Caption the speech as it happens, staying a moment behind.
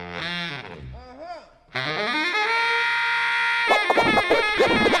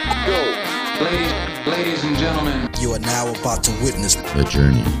Ladies and gentlemen, you are now about to witness the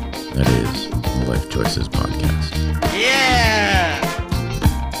journey that is the Lyfe Choyces Podcast. Yeah!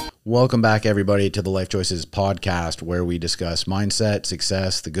 Welcome back, everybody, to the Lyfe Choyces Podcast, where we discuss mindset,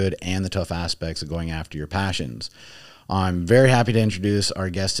 success, the good and the tough aspects of going after your passions. I'm very happy to introduce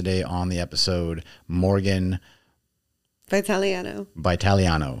our guest today on the episode, Morgan Vitaliano.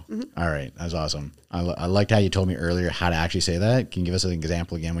 Mm-hmm. All right. That's awesome. I liked how you told me earlier how to actually say that. Can you give us an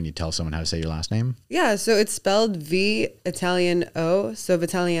example again when you tell someone how to say your last name? Yeah. So it's spelled V Italian O. So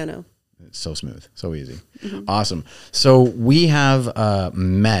Vitaliano. It's so smooth. So easy. Mm-hmm. Awesome. So we have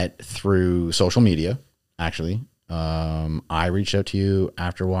met through social media, actually. I reached out to you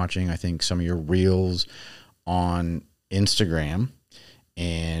after watching, I think, some of your reels on Instagram.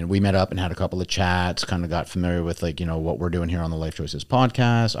 And we met up and had a couple of chats, kind of got familiar with what we're doing here on the Lyfe Choyces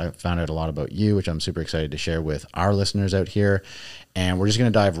Podcast. I found out a lot about you, which I'm super excited to share with our listeners out here. And we're just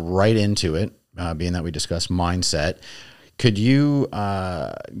going to dive right into it, being that we discuss mindset. Could you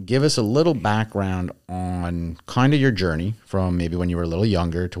give us a little background on kind of your journey from maybe when you were a little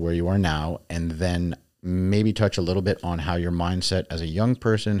younger to where you are now, and then maybe touch a little bit on how your mindset as a young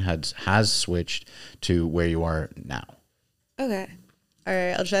person has switched to where you are now? Okay. All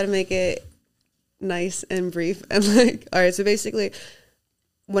right, I'll try to make it nice and brief. And all right, so basically,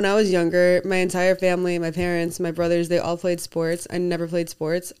 when I was younger, my entire family, my parents, my brothers, they all played sports. I never played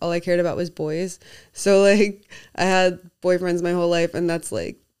sports. All I cared about was boys. So I had boyfriends my whole life, and that's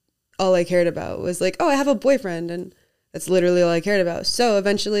all I cared about was oh, I have a boyfriend, and that's literally all I cared about. So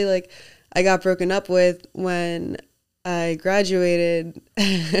eventually, I got broken up with when I graduated.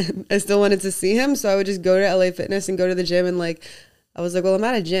 I still wanted to see him, so I would just go to LA Fitness and go to the gym, and I was well, I'm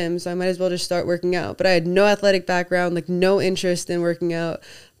at a gym, so I might as well just start working out. But I had no athletic background, no interest in working out.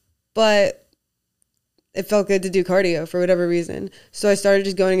 But it felt good to do cardio for whatever reason. So I started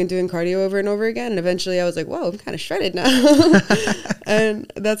just going and doing cardio over and over again. And eventually I was whoa, I'm kind of shredded now.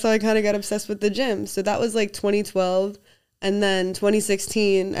 And that's how I kind of got obsessed with the gym. So that was 2012. And then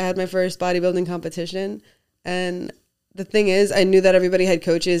 2016, I had my first bodybuilding competition. And the thing is, I knew that everybody had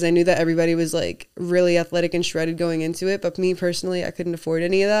coaches. I knew that everybody was really athletic and shredded going into it. But me personally, I couldn't afford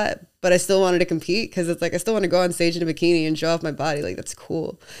any of that. But I still wanted to compete because it's I still want to go on stage in a bikini and show off my body. That's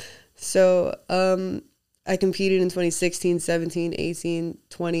cool. So I competed in 2016, 17, 18,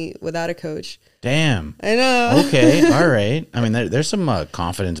 20 without a coach. Damn. I know. Okay. All right. I mean, there's some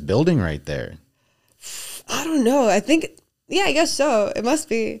confidence building right there. I don't know. I think, yeah, I guess so. It must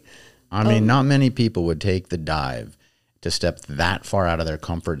be. I mean, not many people would take the dive to step that far out of their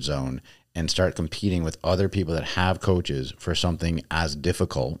comfort zone and start competing with other people that have coaches for something as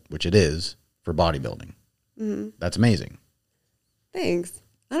difficult, which it is, for bodybuilding. Mm-hmm. That's amazing. Thanks.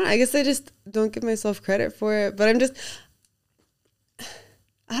 I don't know. I guess I just don't give myself credit for it, but I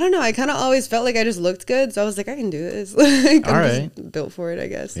don't know. I kind of always felt I just looked good. So I was I can do this. I'm just built for it, I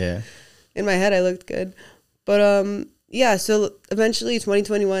guess. Yeah. In my head, I looked good. But yeah, so eventually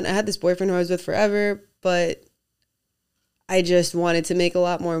 2021, I had this boyfriend who I was with forever, but I just wanted to make a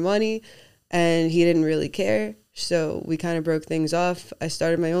lot more money, and he didn't really care. So we kind of broke things off. I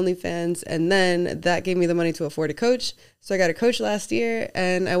started my OnlyFans, and then that gave me the money to afford a coach. So I got a coach last year,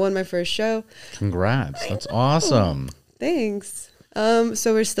 and I won my first show. Congrats. That's awesome. Thanks.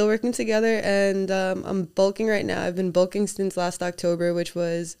 So we're still working together, and I'm bulking right now. I've been bulking since last October, which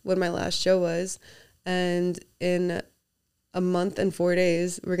was when my last show was. And in a month and 4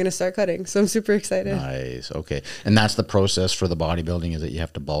 days, we're going to start cutting. So I'm super excited. Nice. Okay. And that's the process for the bodybuilding, is that you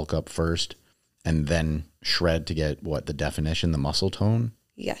have to bulk up first and then shred to get the definition, the muscle tone?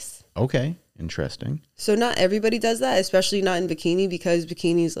 Yes. Okay. Interesting. So not everybody does that, especially not in bikini, because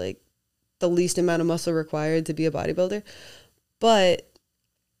bikini is the least amount of muscle required to be a bodybuilder. But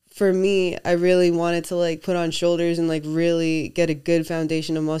for me, I really wanted to put on shoulders and really get a good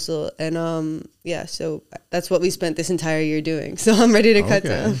foundation of muscle. And yeah, so that's what we spent this entire year doing. So I'm ready to cut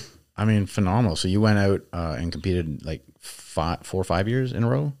down. I mean, phenomenal. So you went out and competed 4 or 5 years in a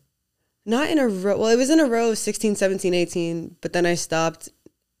row? Not in a row. Well, it was in a row of 16, 17, 18, but then I stopped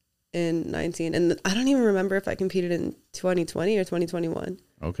in 19. And I don't even remember if I competed in 2020 or 2021.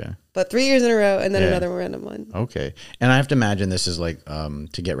 Okay. But 3 years in a row, and then another random one. Okay. And I have to imagine this is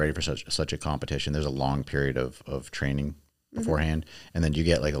to get ready for such a competition, there's a long period of training beforehand. Mm-hmm. And then do you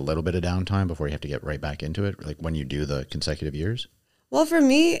get a little bit of downtime before you have to get right back into it, when you do the consecutive years? Well, for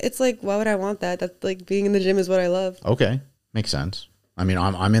me, it's why would I want that? That's being in the gym is what I love. Okay. Makes sense. I mean,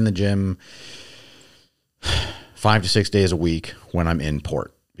 I'm in the gym 5 to 6 days a week when I'm in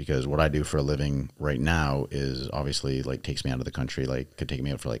port. because what I do for a living right now is obviously like takes me out of the country, like could take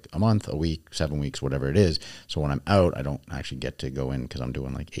me out for like a month, a week, 7 weeks, whatever it is. So when I'm out, I don't actually get to go in because I'm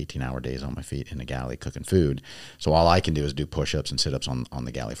doing like 18-hour days on my feet in a galley cooking food. So all I can do is do push-ups and sit-ups on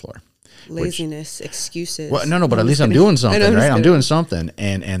the galley floor. Laziness, excuses. Well, no, but at least I'm doing something, right? I'm doing something.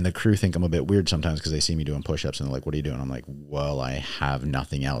 And the crew think I'm a bit weird sometimes because they see me doing push-ups and they're like, what are you doing? I'm like, well, I have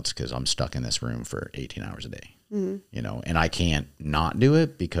nothing else because I'm stuck in this room for 18 hours a day, you know, and I can't not do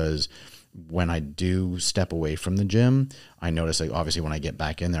it because when I do step away from the gym, I notice like obviously when I get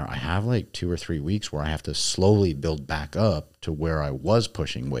back in there, I have like 2 or 3 weeks where I have to slowly build back up to where I was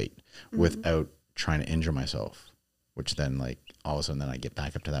pushing weight without trying to injure myself, which then like, all of a sudden then I get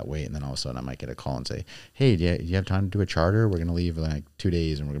back up to that weight and then all of a sudden I might get a call and say, hey, do you have time to do a charter? We're going to leave in like 2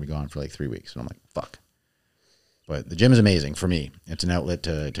 days and we're going to be gone for like 3 weeks. And I'm like, fuck. But the gym is amazing for me. It's an outlet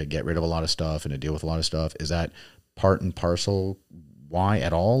to get rid of a lot of stuff and to deal with a lot of stuff. Is that part and parcel why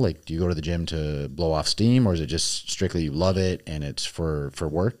at all? Like, do you go to the gym to blow off steam or is it just strictly you love it and it's for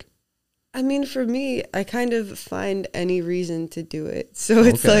work? I mean, for me, I kind of find any reason to do it. So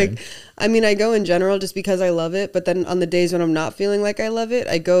it's like, I mean, I go in general just because I love it. But then on the days when I'm not feeling like I love it,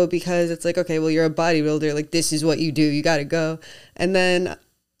 I go because it's like, okay, well, you're a bodybuilder. Like, this is what you do. You got to go. And then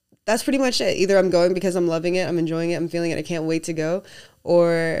that's pretty much it. Either I'm going because I'm loving it, I'm enjoying it, I'm feeling it, I can't wait to go.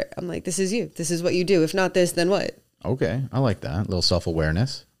 Or I'm like, this is you. This is what you do. If not this, then what? Okay. I like that. A little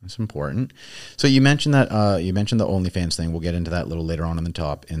self-awareness. That's important. So you mentioned that you mentioned the OnlyFans thing. We'll get into that a little later on in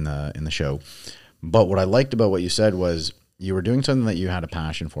the show. But what I liked about what you said was you were doing something that you had a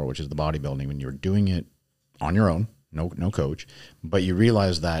passion for, which is the bodybuilding. When you were doing it on your own, no coach, but you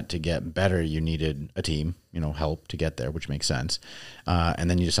realized that to get better, you needed a team, help to get there, which makes sense. And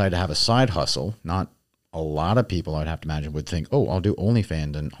then you decided to have a side hustle. Not a lot of people, I'd have to imagine, would think, oh, I'll do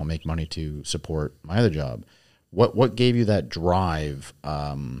OnlyFans and I'll make money to support my other job. What gave you that drive?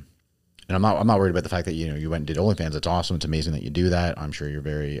 And I'm not worried about the fact that you went and did OnlyFans. It's awesome. It's amazing that you do that. I'm sure you're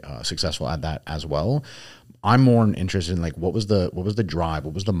very successful at that as well. I'm more interested in like what was the drive?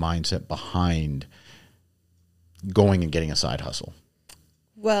 What was the mindset behind going and getting a side hustle?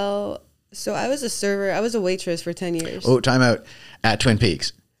 Well, so I was a server. I was a waitress for 10 years. Oh, time out at Twin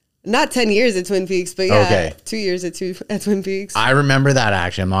Peaks. Not 10 years at Twin Peaks, but yeah, okay. 2 years at Twin Peaks. I remember that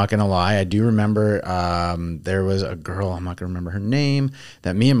actually. I'm not going to lie. I do remember there was a girl, I'm not going to remember her name,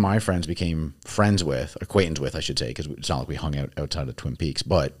 that me and my friends became acquaintance with, I should say, because it's not like we hung out outside of Twin Peaks,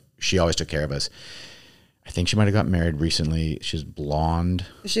 but she always took care of us. I think she might have got married recently. She's blonde.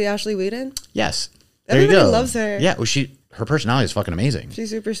 Is she Ashley Whedon? Yes. Everybody loves her. Yeah, well, her personality is fucking amazing.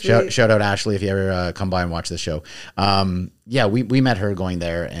 She's super sweet. Shout out Ashley if you ever come by and watch this show. Yeah, we met her going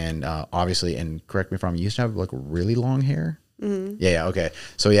there, and obviously, and correct me if I'm wrong, you used to have like really long hair. Mm-hmm. Yeah, okay.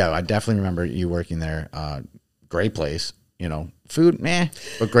 So yeah, I definitely remember you working there. Great place, food, meh,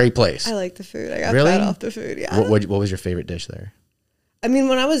 but great place. I like the food. I got fat off the food. Yeah. What was your favorite dish there? I mean,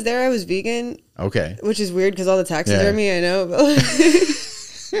 when I was there, I was vegan. Okay. Which is weird because all the taxidermy, I know, but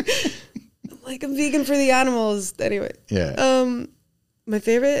like I'm vegan for the animals. Anyway. Yeah. My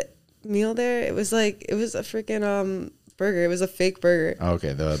favorite meal there, it was a freaking burger. It was a fake burger.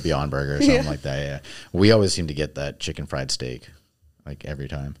 Okay, the Beyond Burger or something like that. Yeah. We always seem to get that chicken fried steak, like every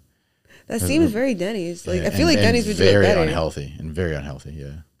time. That seems very Denny's. Like I feel like Denny's would do it better. Very unhealthy.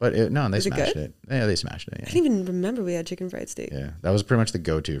 Yeah. But they smashed it. Yeah, they smashed it. Yeah. I didn't even remember we had chicken fried steak. Yeah, that was pretty much the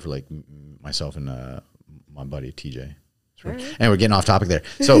go-to for like myself and my buddy TJ. Right. And we're getting off topic there.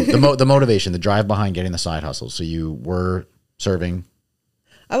 So the motivation, the drive behind getting the side hustle. So you were serving.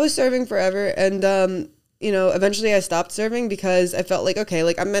 I was serving forever, and eventually I stopped serving because I felt like, okay,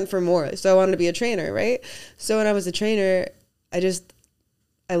 like I'm meant for more. So I wanted to be a trainer, right? So when I was a trainer,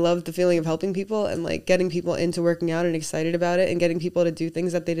 I loved the feeling of helping people and like getting people into working out and excited about it and getting people to do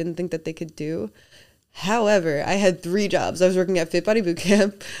things that they didn't think that they could do. However, I had 3 jobs. I was working at Fit Body Boot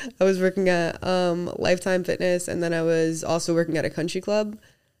Camp. I was working at Lifetime Fitness. And then I was also working at a country club.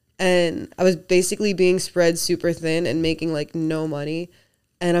 And I was basically being spread super thin and making like no money.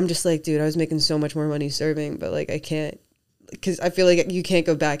 And I'm just like, dude, I was making so much more money serving. But like I can't, because I feel like you can't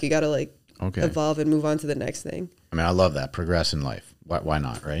go back. You got to like evolve and move on to the next thing. I mean, I love that. Progress in life. Why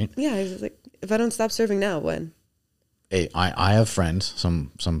not, right? Yeah, I was like, if I don't stop serving now, when? Hey, I have friends,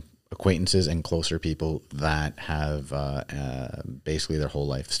 some acquaintances and closer people that have basically their whole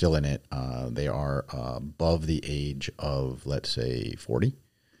life still in it. They are above the age of, let's say, 40.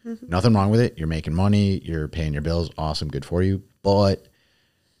 Mm-hmm. Nothing wrong with it. You're making money. You're paying your bills. Awesome. Good for you. But,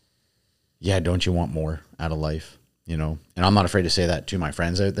 yeah, don't you want more out of life? And I'm not afraid to say that to my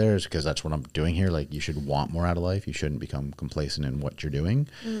friends out there, is because that's what I'm doing here. Like, you should want more out of life. You shouldn't become complacent in what you're doing.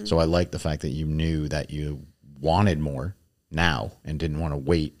 Mm-hmm. So I like the fact that you knew that you wanted more now and didn't want to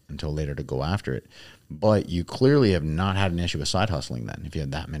wait until later to go after it. But you clearly have not had an issue with side hustling then, if you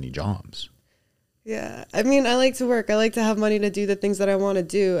had that many jobs. Yeah. I mean, I like to work. I like to have money to do the things that I want to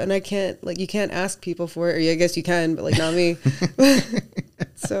do. And I can't, like, you can't ask people for it. Or I guess you can, but like not me.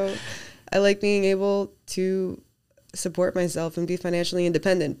 So I like being able to support myself and be financially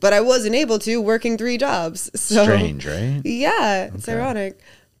independent. But I wasn't able to, working 3 jobs. So Strange, right? yeah, it's ironic.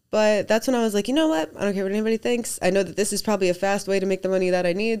 But that's when I was like, you know what? I don't care what anybody thinks. I know that this is probably a fast way to make the money that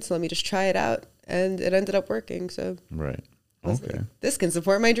I need. So let me just try it out. And it ended up working. So right. Okay. like, this can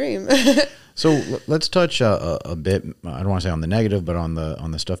support my dream. So let's touch a bit. I don't want to say on the negative, but on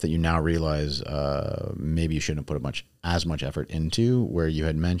the stuff that you now realize maybe you shouldn't have put as much effort into. Where you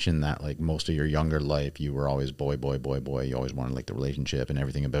had mentioned that like most of your younger life, you were always boy. You always wanted like the relationship, and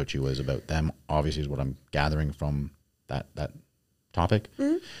everything about you was about them. Obviously, is what I'm gathering from that topic.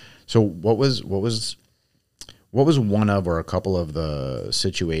 Mm-hmm. So what was one of or a couple of the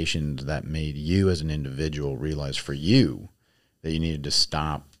situations that made you as an individual realize for you that you needed to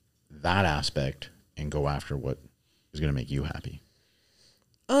stop that aspect and go after what is going to make you happy?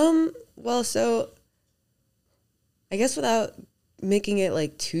 Well, so I guess without making it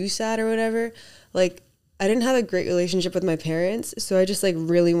like too sad or whatever, like I didn't have a great relationship with my parents. So I just like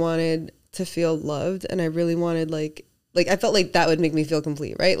really wanted to feel loved. And I really wanted like I felt like that would make me feel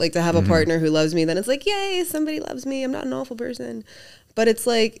complete, right? Like to have a partner who loves me, then it's like, yay, somebody loves me. I'm not an awful person. But it's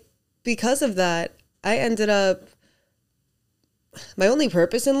like, because of that, I ended up, my only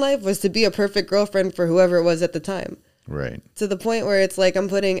purpose in life was to be a perfect girlfriend for whoever it was at the time. Right. To the point where it's like I'm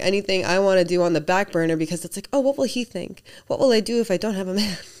putting anything I want to do on the back burner because it's like, oh, what will he think? What will I do if I don't have a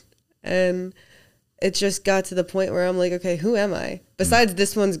man? And it just got to the point where I'm like, okay, who am I? Besides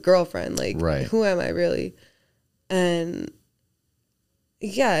this one's girlfriend, like, right. Who am I really? And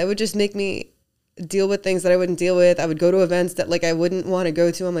yeah, it would just make me deal with things that I wouldn't deal with. I would go to events that like I wouldn't want to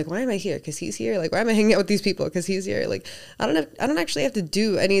go to. I'm like, why am I here? Because he's here. Like, why am I hanging out with these people? Because he's here. Like, I don't actually have to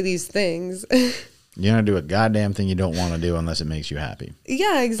do any of these things. You're gonna do a goddamn thing you don't want to do unless it makes you happy.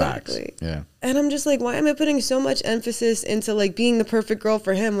 Yeah, exactly. Facts. Yeah. And I'm just like, why am I putting so much emphasis into like being the perfect girl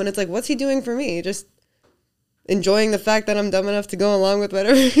for him when it's like, what's he doing for me? Just enjoying the fact that I'm dumb enough to go along with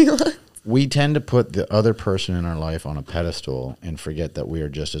whatever he wants. We tend to put the other person in our life on a pedestal and forget that we are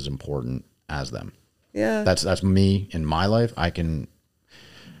just as important as them. Yeah. That's me in my life. I can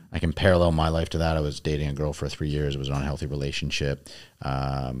parallel my life to that. I was dating a girl for 3 years. It was an unhealthy relationship.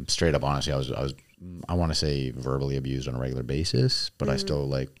 Straight up, honestly, I want to say verbally abused on a regular basis, but I still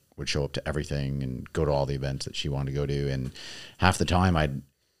like would show up to everything and go to all the events that she wanted to go to. And half the time I'd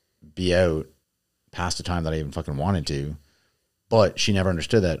be out past the time that I even fucking wanted to. But she never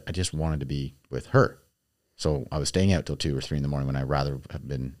understood that I just wanted to be with her. So I was staying out till 2 or 3 in the morning when I'd rather have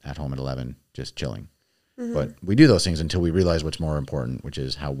been at home at 11, just chilling. Mm-hmm. But we do those things until we realize what's more important, which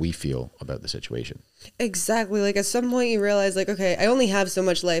is how we feel about the situation. Exactly. Like at some point you realize like, okay, I only have so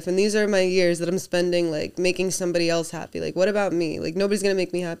much life and these are my years that I'm spending like making somebody else happy. Like what about me? Like nobody's going to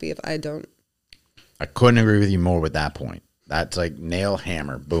make me happy if I don't. I couldn't agree with you more with that point. That's like nail,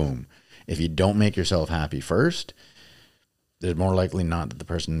 hammer, boom. If you don't make yourself happy first, there's more likely not that the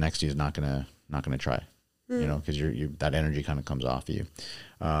person next to you is not gonna try, you know, because you that energy kind of comes off of you.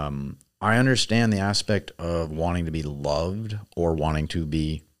 I understand the aspect of wanting to be loved or wanting to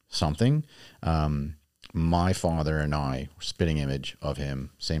be something. My father and I, spitting image of him,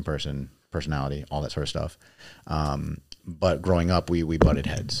 same person, personality, all that sort of stuff. But growing up, we butted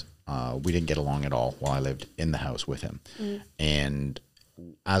heads. We didn't get along at all while I lived in the house with him, and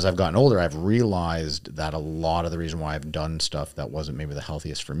as I've gotten older, I've realized that a lot of the reason why I've done stuff that wasn't maybe the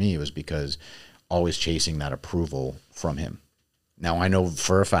healthiest for me was because always chasing that approval from him. Now, I know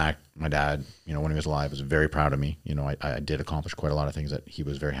for a fact my dad, you know, when he was alive, was very proud of me. You know, I did accomplish quite a lot of things that he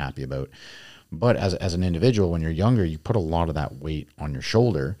was very happy about. But as an individual, when you're younger, you put a lot of that weight on your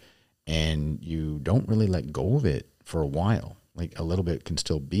shoulder and you don't really let go of it for a while. Like a little bit can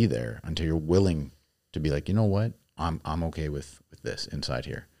still be there until you're willing to be like, you know what? I'm okay with this inside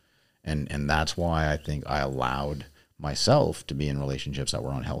here. And that's why I think I allowed myself to be in relationships that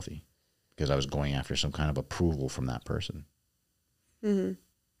were unhealthy because I was going after some kind of approval from that person. Mm-hmm.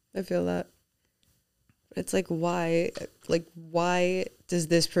 I feel that. It's like, why does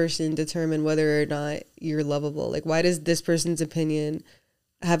this person determine whether or not you're lovable? Like, why does this person's opinion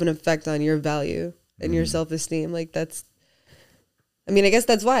have an effect on your value and your self-esteem? Like I guess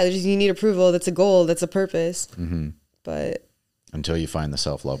that's why. You need approval. That's a goal. That's a purpose. Mm-hmm. But until you find the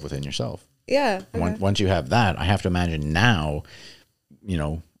self-love within yourself. Yeah. Okay. Once you have that, I have to imagine now, you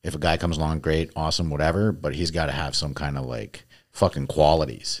know, if a guy comes along, great, awesome, whatever, but he's got to have some kind of like fucking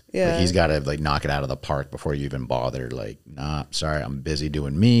qualities. Yeah. Like he's got to like knock it out of the park before you even bother. Like, nah, sorry, I'm busy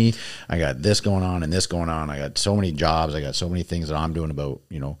doing me. I got this going on and this going on. I got so many jobs. I got so many things that I'm doing about,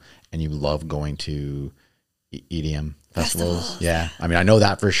 you know, and you love going to EDM festivals. Yeah. I mean, I know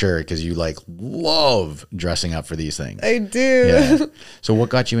that for sure because you like love dressing up for these things. I do. Yeah. So what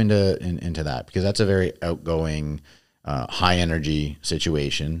got you into that? Because that's a very outgoing, high energy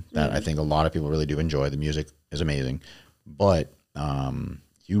situation that I think a lot of people really do enjoy. The music is amazing, but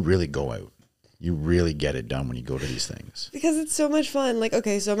you really go out. You really get it done when you go to these things. Because it's so much fun. Like,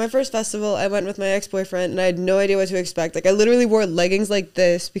 okay, so my first festival, I went with my ex-boyfriend and I had no idea what to expect. Like, I literally wore leggings like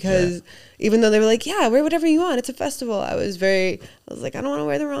this because even though they were like, yeah, wear whatever you want, it's a festival. I was like, I don't want to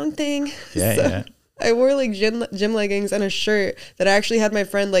wear the wrong thing. Yeah, so yeah. I wore like gym leggings and a shirt that I actually had my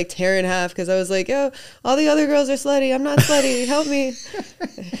friend like tear in half because I was like, yo, all the other girls are slutty. I'm not slutty. Help me.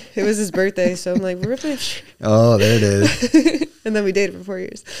 It was his birthday. So I'm like, rip my shirt. Oh, there it is. And then we dated for 4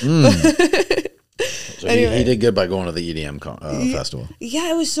 years. So Anyway. he did good by going to the EDM festival. Yeah,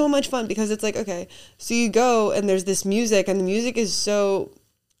 it was so much fun because it's like, okay, so you go and there's this music and the music is so,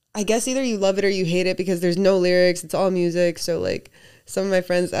 I guess either you love it or you hate it because there's no lyrics. It's all music. So like some of my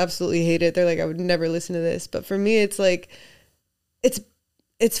friends absolutely hate it. They're like, I would never listen to this. But for me, it's like,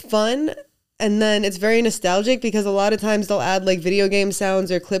 it's fun. And then it's very nostalgic because a lot of times they'll add like video game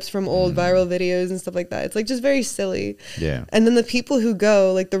sounds or clips from old viral videos and stuff like that. It's like just very silly. Yeah. And then the people who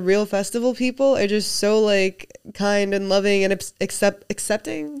go, like the real festival people, are just so like kind and loving and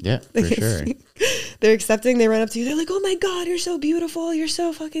accepting. Yeah, for sure. They're accepting. They run up to you. They're like, "Oh my God, you're so beautiful. You're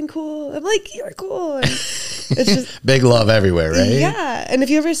so fucking cool." I'm like, "You're cool." And it's just big love everywhere, right? Yeah. And if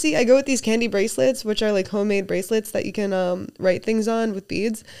you ever see, I go with these candy bracelets, which are like homemade bracelets that you can write things on with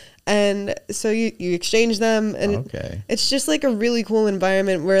beads. And so you exchange them and it's just like a really cool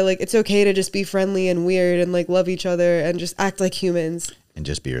environment where like it's okay to just be friendly and weird and like love each other and just act like humans. And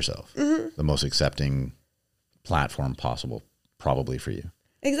just be yourself. The most accepting platform possible, probably for you.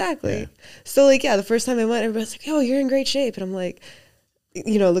 Exactly. Yeah. So like, yeah, the first time I went, everybody's like, "Oh, you're in great shape." And I'm like,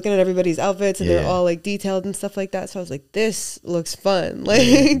 you know, looking at everybody's outfits and they're all like detailed and stuff like that. So I was like, this looks fun.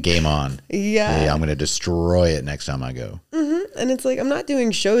 Like game on. Yeah. I'm going to destroy it next time I go. And it's like, I'm not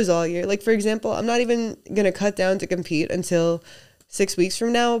doing shows all year. Like, for example, I'm not even going to cut down to compete until 6 weeks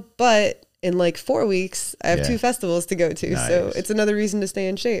from now. But in like 4 weeks, I have 2 festivals to go to. Nice. So it's another reason to stay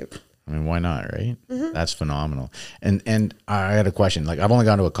in shape. I mean, why not, right? That's phenomenal. And I had a question. Like, I've only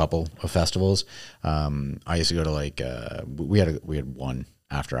gone to a couple of festivals. I used to go to like we had one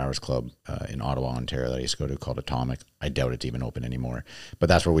after hours club in Ottawa, Ontario that I used to go to called Atomic. I doubt it's even open anymore. But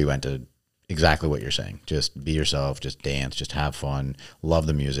that's where we went to exactly what you're saying. Just be yourself, just dance, just have fun, love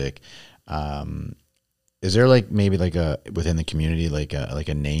the music. Is there like maybe like a within the community like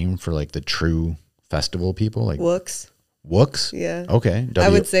a name for like the true festival people? Like Wooks. Wooks? Yeah. Okay. I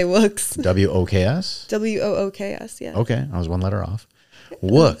would say Wooks. WOKS? WOOKS, yeah. Okay. I was one letter off.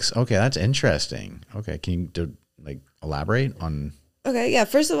 Wooks. Okay. That's interesting. Okay. Can you like elaborate on? Okay. Yeah.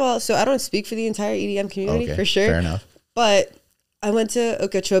 First of all, so I don't speak for the entire EDM community for sure. Fair enough. But I went to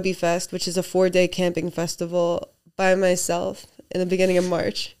Okeechobee Fest, which is a 4-day camping festival by myself in the beginning of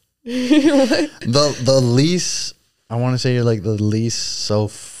March. The least, I want to say you're like the least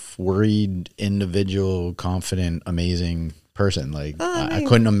self-worried individual, confident, amazing person. Like I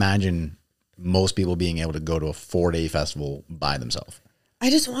couldn't imagine most people being able to go to a 4-day festival by themselves. I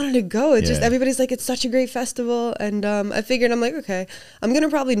just wanted to go. It's just everybody's like, it's such a great festival. And I figured, I'm like, okay, I'm going to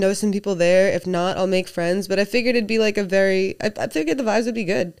probably know some people there. If not, I'll make friends. But I figured it'd be like I figured the vibes would be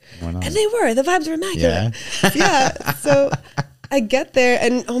good. Why not? And they were. The vibes were immaculate. Yeah. Yeah. So I get there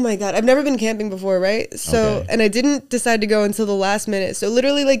and oh my God, I've never been camping before, right? So, and I didn't decide to go until the last minute. So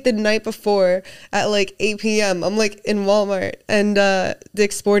literally like the night before at like 8 p.m., I'm like in Walmart and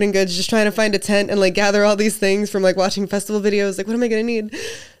Dick's Sporting Goods just trying to find a tent and like gather all these things from like watching festival videos. Like, what am I going to need?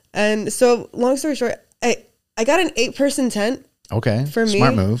 And so long story short, I got an 8-person tent. Okay. For me.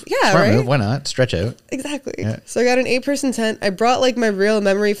 Smart move. Yeah. Smart right? move. Why not? Stretch out. Exactly. Yeah. So I got an 8-person tent. I brought like my real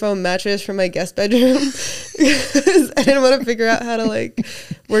memory foam mattress from my guest bedroom because I didn't want to figure out how to like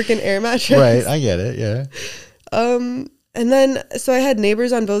work an air mattress. Right. I get it. Yeah. And then, so I had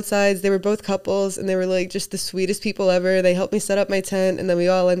neighbors on both sides. They were both couples and they were like just the sweetest people ever. They helped me set up my tent and then we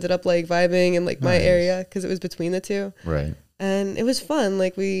all ended up like vibing in like my area because it was between the two. Right. And it was fun.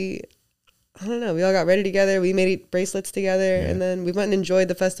 Like I don't know. We all got ready together. We made bracelets together, Yeah. and then we went and enjoyed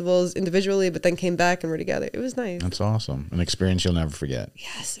the festivals individually, but then came back and were together. It was nice. That's awesome. An experience you'll never forget.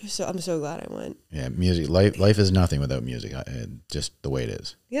 Yes. I'm so glad I went. Yeah, music. Life is nothing without music. Just the way it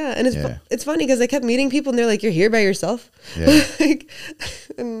is. Yeah, and it's funny because I kept meeting people and they're like, "You're here by yourself?" Yeah. Like,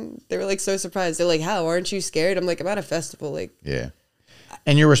 and they were like so surprised. They're like, "How? Aren't you scared?" I'm like, "I'm at a festival." Like, Yeah.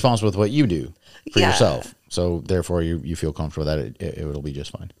 And you're responsible with what you do for Yeah. yourself. So therefore you feel comfortable that it'll be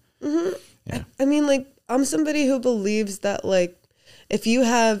just fine. Mm-hmm. Yeah. I mean, like, I'm somebody who believes that, like, if you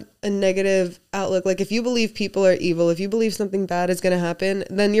have a negative outlook, like if you believe people are evil, if you believe something bad is going to happen,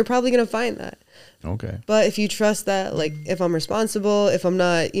 then you're probably going to find that. Okay. But if you trust that, like, if I'm responsible, if I'm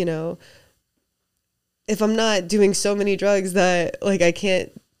not, if I'm not doing so many drugs that, like, I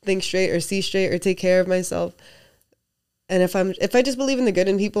can't think straight or see straight or take care of myself, and if I just believe in the good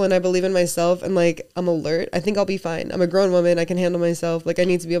in people and I believe in myself and, like, I'm alert, I think I'll be fine. I'm a grown woman. I can handle myself. Like, I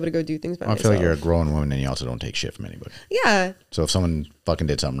need to be able to go do things by myself. I feel like you're a grown woman and you also don't take shit from anybody. Yeah. So if someone fucking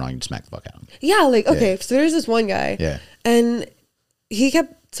did something wrong, you smack the fuck out of them. Yeah, like, okay, Yeah. so there's this one guy. Yeah. And he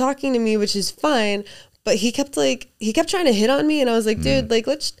kept talking to me, which is fine, but he kept trying to hit on me, and I was like, dude, like,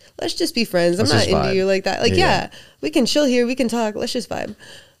 let's just be friends. I'm Let's not just into vibe. you like that. Like, Yeah. yeah, we can chill here, we can talk, let's just vibe.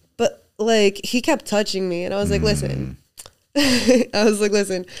 But, like, he kept touching me, and I was like, listen.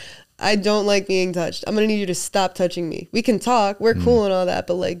 listen, I don't like being touched. I'm gonna need you to stop touching me. We can talk, we're cool and all that,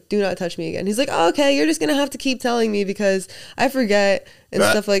 but, like, do not touch me again. He's like, oh, okay, you're just gonna have to keep telling me because I forget and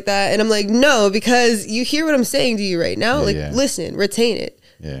stuff like that. And I'm like, no, because you hear what I'm saying to you right now. Yeah, like, yeah. listen, retain it.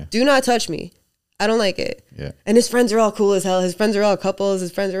 Yeah. Do not touch me. I don't like it. Yeah. And his friends are all cool as hell. His friends are all couples.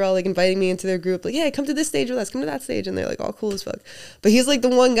 His friends are all, like, inviting me into their group. Like, yeah, come to this stage with us. Come to that stage. And they're, like, all cool as fuck. But he's, like, the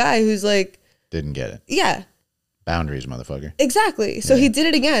one guy who's, like, Didn't get it. yeah. Boundaries, motherfucker. Exactly. So he did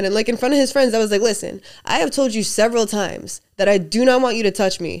it again. And, like, in front of his friends, I was like, listen, I have told you several times that I do not want you to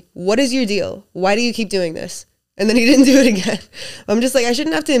touch me. What is your deal? Why do you keep doing this? And then he didn't do it again. I'm just like, I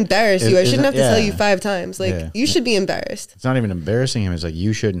shouldn't have to embarrass you. I shouldn't have to tell you 5 times. Like, you should be embarrassed. It's not even embarrassing him. It's like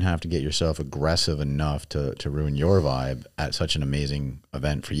you shouldn't have to get yourself aggressive enough to ruin your vibe at such an amazing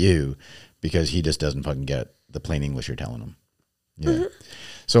event for you because he just doesn't fucking get the plain English you're telling him. Yeah.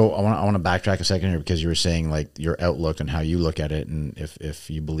 So I want to backtrack a second here because you were saying, like, your outlook and how you look at it, and if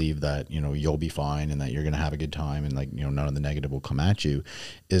you believe that you'll be fine and that you're gonna have a good time and, like, none of the negative will come at you.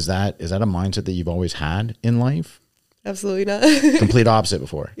 Is that a mindset that you've always had in life? Absolutely not. Complete opposite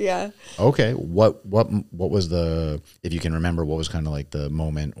before. Yeah. Okay. What was the, if you can remember, what was kind of like the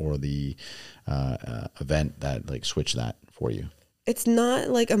moment or the event that, like, switched that for you? It's not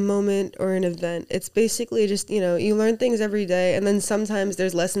like a moment or an event. It's basically just, you learn things every day. And then sometimes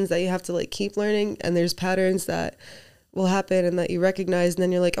there's lessons that you have to, like, keep learning. And there's patterns that will happen and that you recognize. And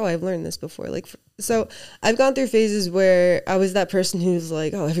then you're like, oh, I've learned this before. Like, so I've gone through phases where I was that person who's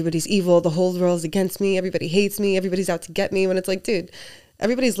like, oh, everybody's evil. The whole world's against me. Everybody hates me. Everybody's out to get me. When it's like, dude,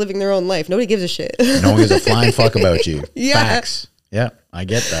 everybody's living their own life. Nobody gives a shit. No one gives a flying fuck about you. Yeah. Facts. Yeah, I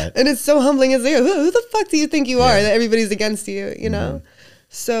get that. And it's so humbling. It's like, who the fuck do you think you are that everybody's against you,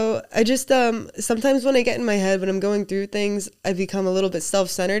 So I just, sometimes when I get in my head, when I'm going through things, I become a little bit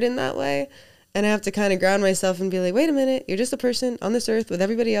self-centered in that way. And I have to kind of ground myself and be like, wait a minute, you're just a person on this earth with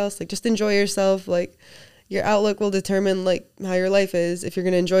everybody else. Like, just enjoy yourself. Like, your outlook will determine, like, how your life is, if you're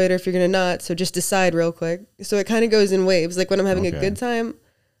going to enjoy it or if you're going to not. So just decide real quick. So it kind of goes in waves. Like, when I'm having a good time,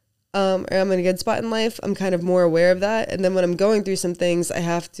 or I'm in a good spot in life, I'm kind of more aware of that. And then when I'm going through some things, I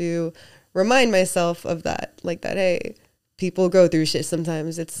have to remind myself of that. Like that, hey, people go through shit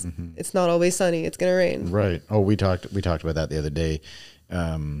sometimes. It's not always sunny. It's going to rain. Right. Oh, we talked about that the other day.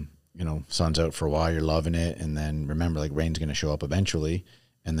 Sun's out for a while, you're loving it. And then remember, like, rain's going to show up eventually.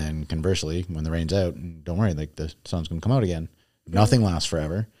 And then conversely, when the rain's out, don't worry, like, the sun's going to come out again. Nothing lasts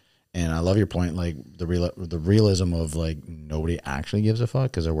forever. And I love your point, like the realism of, like, nobody actually gives a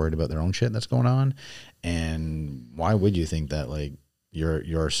fuck because they're worried about their own shit that's going on. And why would you think that, like,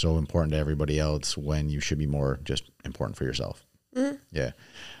 you're so important to everybody else when you should be more just important for yourself? Yeah.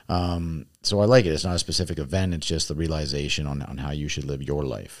 So I like it. It's not a specific event. It's just the realization on how you should live your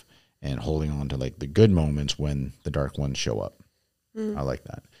life and holding on to, like, the good moments when the dark ones show up. I like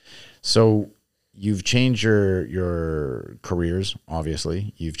that. So you've changed your careers,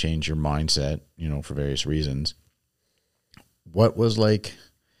 obviously. You've changed your mindset, for various reasons. What was, like,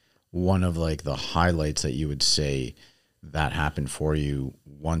 one of, like, the highlights that you would say that happened for you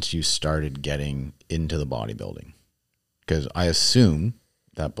once you started getting into the bodybuilding? Because I assume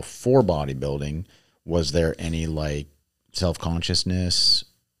that before bodybuilding, was there any, like, self-consciousness?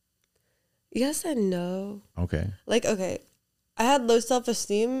 Yes and no. Okay. Like, okay, I had low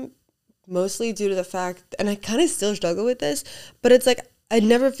self-esteem mostly due to the fact, and I kind of still struggle with this, but it's like I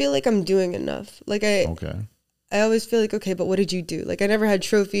never feel like I'm doing enough. Like I always feel like, okay, but what did you do? Like I never had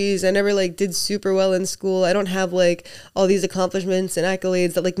trophies. I never like did super well in school. I don't have like all these accomplishments and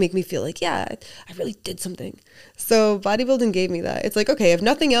accolades that like make me feel like, yeah, I really did something. So bodybuilding gave me that. It's like, okay, if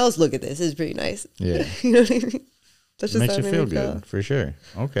nothing else, look at this. This is pretty nice. Yeah. You know what I mean? That's just makes you feel good for sure.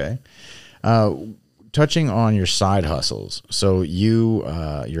 Okay. Touching on your side hustles. So you're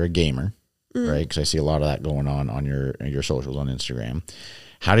a gamer, right? Because I see a lot of that going on your socials on Instagram.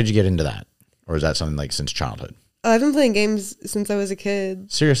 How did you get into that? Or is that something like since childhood? I've been playing games since I was a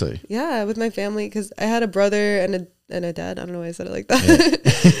kid. Seriously? Yeah, with my family, because I had a brother and a dad. I don't know why I said it like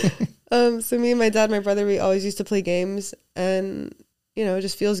that. Yeah. So me and my dad, my brother, we always used to play games, and you know, it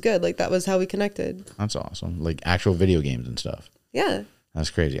just feels good. Like that was how we connected. That's awesome. Like actual video games and stuff. Yeah. That's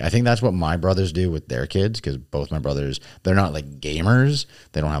crazy. I think that's what my brothers do with their kids, because both my brothers, they're not like gamers.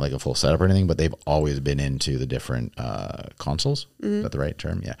 They don't have like a full setup or anything, but they've always been into the different consoles. Is that the right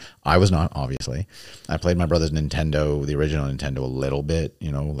term? Yeah. I was not, obviously. I played my brother's Nintendo, the original Nintendo, a little bit,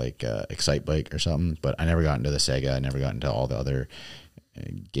 you know, like Excite Bike or something, but I never got into the Sega. I never got into all the other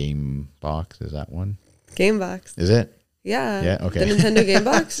Game Box. Is that one? Game Box. Is it? Yeah. Yeah. Okay. The Nintendo Game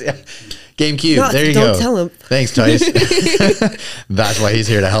Box. Yeah. GameCube. No, there you go. Don't tell him. Thanks, Tice. That's why he's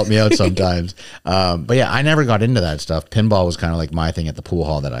here to help me out sometimes. But yeah, I never got into that stuff. Pinball was kind of like my thing at the pool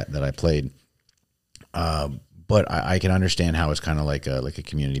hall that I played. But I can understand how it's kind of like a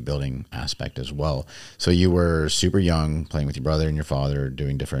community building aspect as well. So you were super young, playing with your brother and your father,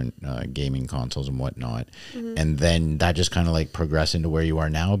 doing different gaming consoles and whatnot, and then that just kind of like progressed into where you are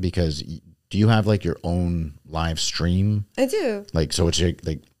now. Because do you have like your own live stream? I do. Like, so it's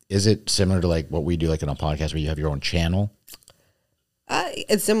like, is it similar to like what we do, like in a podcast where you have your own channel?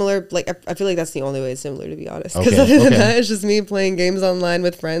 It's similar. Like I feel like that's the only way it's similar, to be honest. Because other than that, it's just me playing games online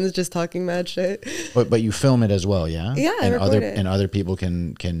with friends, just talking mad shit. But you film it as well, yeah. Yeah, and I record it. And other people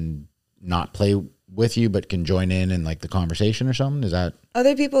can not play with you, but can join in like the conversation or something. Is that?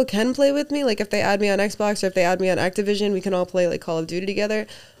 Other people can play with me. Like if they add me on Xbox or if they add me on Activision, we can all play like Call of Duty together.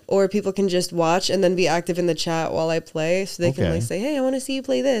 Or people can just watch and then be active in the chat while I play. So they can like say, hey, I want to see you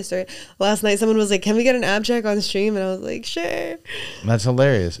play this. Or last night someone was like, can we get an ab check on stream? And I was like, sure. That's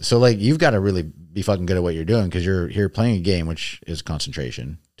hilarious. So like you've got to really be fucking good at what you're doing, because you're here playing a game, which is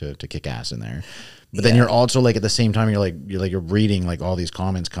concentration to kick ass in there. But then you're also like at the same time you're reading like all these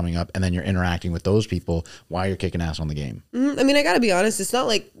comments coming up, and then you're interacting with those people while you're kicking ass on the game. I mean, I gotta be honest, it's not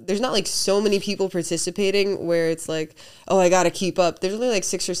like there's not like so many people participating where it's like, oh, I gotta keep up. There's only like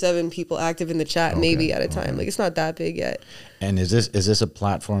 6 or 7 people active in the chat maybe at a time. Like it's not that big yet. And is this a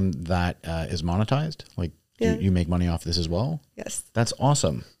platform that is monetized? Like you make money off this as well? Yes. That's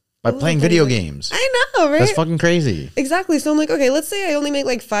awesome. By playing video games. I know, right? That's fucking crazy. Exactly. So I'm like, okay, let's say I only make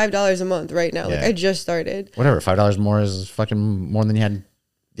like $5 a month right now. Like I just started. Whatever. $5 more is fucking more than you had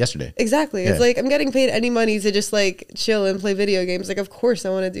yesterday. Exactly. It's like I'm getting paid any money to just like chill and play video games. Like, of course I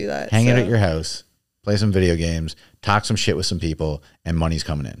want to do that. Hang out at your house, play some video games, talk some shit with some people, and money's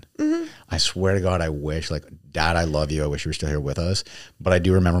coming in. I swear to God, I wish, like, Dad, I love you. I wish you were still here with us. But I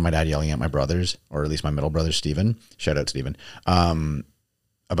do remember my dad yelling at my brothers, or at least my middle brother, Steven. Shout out, Steven.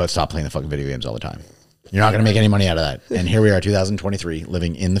 About stop playing the fucking video games all the time. You're not going to make any money out of that. And here we are, 2023,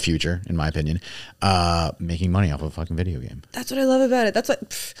 living in the future, in my opinion, making money off of a fucking video game. That's what I love about it. That's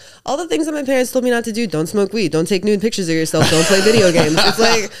what all the things that my parents told me not to do. Don't smoke weed. Don't take nude pictures of yourself. Don't play video games. It's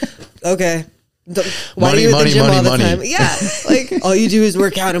like, okay. Why are you at the gym all the time? Yeah. Like all you do is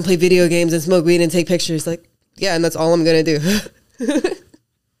work out and play video games and smoke weed and take pictures. Like, yeah, and that's all I'm going to do.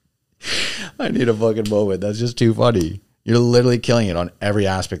 I need a fucking moment. That's just too funny. You're literally killing it on every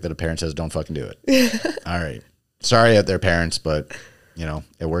aspect that a parent says, don't fucking do it. All right. Sorry out there, parents, but, you know,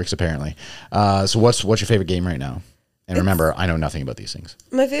 it works apparently. So what's your favorite game right now? And remember, I know nothing about these things.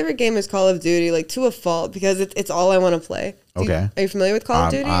 My favorite game is Call of Duty, like to a fault, because it's all I want to play. Okay. Are you familiar with Call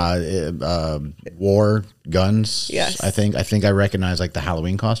of Duty? War, guns. Yes. I think I recognize like the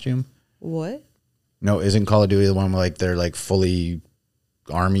Halloween costume. What? No, isn't Call of Duty the one where like they're like fully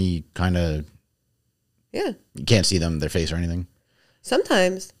army kind of... Yeah. You can't see their face or anything?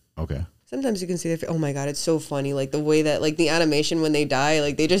 Sometimes you can see their face. Oh my God, it's so funny. Like the way that like the animation when they die,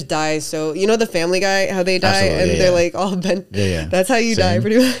 like they just die. So you know the Family Guy, how they die they're like all bent. Yeah. That's how you die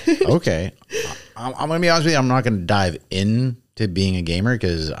pretty much. Okay. I'm going to be honest with you. I'm not going to dive into being a gamer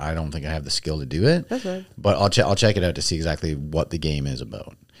because I don't think I have the skill to do it. That's fine. But I'll check it out to see exactly what the game is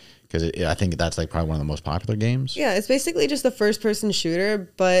about. Because I think that's like probably one of the most popular games. Yeah, it's basically just a first-person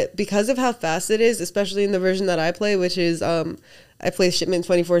shooter, but because of how fast it is, especially in the version that I play, which is I play Shipment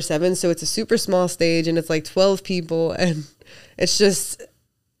 24/7, so it's a super small stage and it's like 12 people, and it's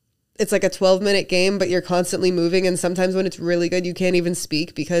it's like a 12-minute game, but you're constantly moving. And sometimes when it's really good, you can't even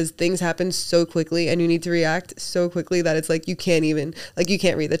speak because things happen so quickly and you need to react so quickly that it's like you can't even, like you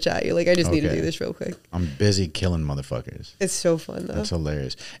can't read the chat. You're like, I just need to do this real quick. I'm busy killing motherfuckers. It's so fun though. That's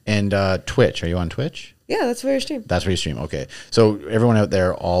hilarious. And Twitch, are you on Twitch? Yeah, that's where I stream. That's where you stream. Okay. So everyone out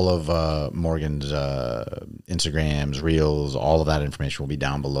there, all of Morgan's Instagrams, Reels, all of that information will be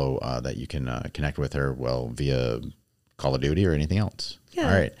down below that you can connect with her, via Call of Duty or anything else. Yeah.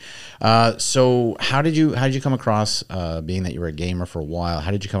 All right. So how did you come across, being that you were a gamer for a while,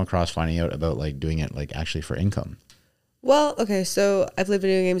 how did you come across finding out about like doing it like actually for income? Well, okay, so I played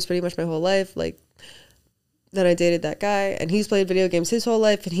video games pretty much my whole life. Like, then I dated that guy, and he's played video games his whole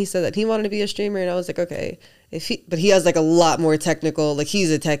life, and he said that he wanted to be a streamer, and I was like, okay, but he has like a lot more technical, like he's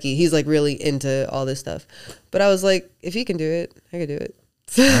a techie, he's like really into all this stuff. But I was like, if he can do it, I can do it.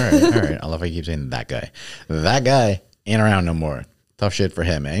 All right. I love how you keep saying that guy. That guy ain't around no more. Tough shit for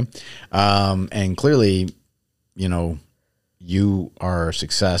him, eh? And clearly, you know, you are a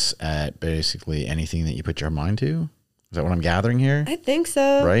success at basically anything that you put your mind to. Is that what I'm gathering here? I think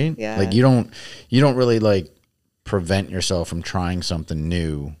so. Right? Yeah. Like you don't really like prevent yourself from trying something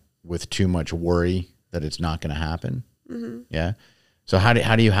new with too much worry that it's not going to happen. Mm-hmm. Yeah. So how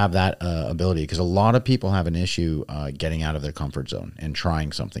do you have that ability? Because a lot of people have an issue getting out of their comfort zone and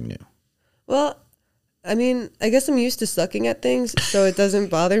trying something new. Well, I mean, I guess I'm used to sucking at things, so it doesn't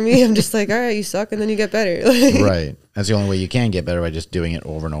bother me. I'm just like, all right, you suck, and then you get better. Right. That's the only way you can get better, by just doing it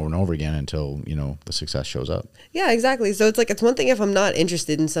over and over and over again until, you know, the success shows up. Yeah, exactly. So it's like, it's one thing if I'm not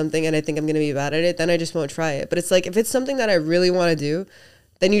interested in something and I think I'm going to be bad at it, then I just won't try it. But it's like, if it's something that I really want to do,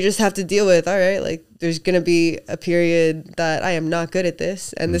 then you just have to deal with, all right, like there's going to be a period that I am not good at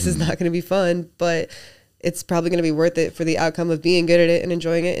this, and this is not going to be fun, but it's probably going to be worth it for the outcome of being good at it and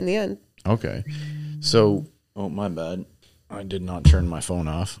enjoying it in the end. Okay. So, oh, my bad. I did not turn my phone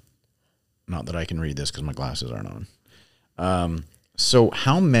off. Not that I can read this because my glasses aren't on. So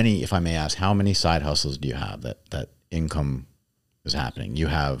how many, if I may ask, how many side hustles do you have that income is happening? You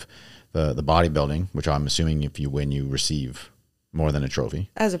have the bodybuilding, which I'm assuming if you win, you receive more than a trophy.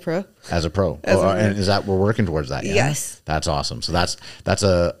 As a pro. As a pro. And is that, we're working towards that? Yeah? Yes. That's awesome. So that's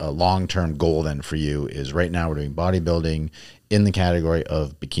a long-term goal then for you, is right now we're doing bodybuilding in the category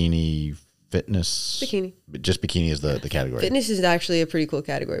of bikini fitness. Bikini. Just bikini is the category. Fitness is actually a pretty cool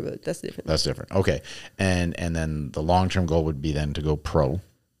category, but that's different. That's different. Okay. And then the long-term goal would be then to go pro.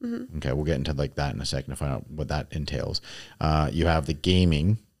 Mm-hmm. Okay. We'll get into like that in a second to find out what that entails. You have the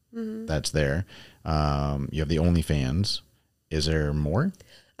gaming that's there. You have the OnlyFans. Is there more?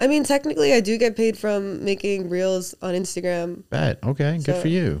 I mean, technically, I do get paid from making reels on Instagram. Bet. Okay. Good So for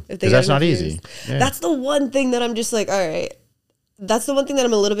you. if they Because that's get not views. easy. Yeah. That's the one thing that I'm just like, all right. That's the one thing that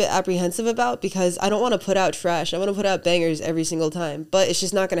I'm a little bit apprehensive about, because I don't want to put out trash. I want to put out bangers every single time, but it's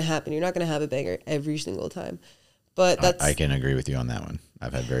just not going to happen. You're not going to have a banger every single time. But that's... I can agree with you on that one.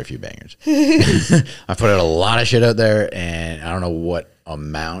 I've had very few bangers. I put out a lot of shit out there, and I don't know what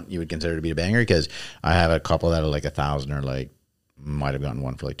amount you would consider to be a banger, because I have a couple that are like 1,000 or like, might have gotten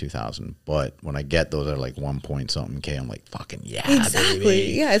one for like 2,000. But when I get those that are like 1 point something K, I'm like, fucking yeah, Exactly.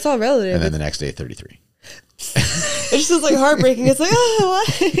 baby. Yeah, it's all relative. And then the next day, 33. It just feels like heartbreaking. It's like, oh,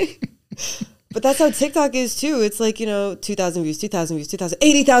 why? But that's how TikTok is too. It's like, 2,000 views, 2,000 views, 2,000,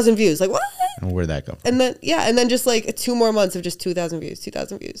 80,000 views. Like, what? And where'd that go? And then just like 2 more months of just 2,000 views,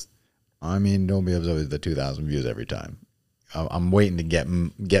 2,000 views. I mean, don't be obsessed with the 2,000 views every time. I'm waiting to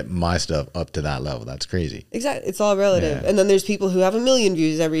get my stuff up to that level. That's crazy. Exactly. It's all relative. Yeah. And then there's people who have 1 million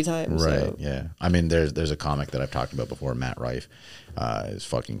views every time. Right. So. Yeah. I mean, there's a comic that I've talked about before, Matt Rife, is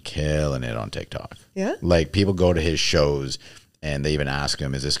fucking killing it on TikTok. Yeah. Like people go to his shows and they even ask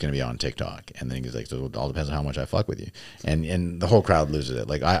him, "Is this going to be on TikTok?" And then he's like, "So it all depends on how much I fuck with you." And the whole crowd loses it.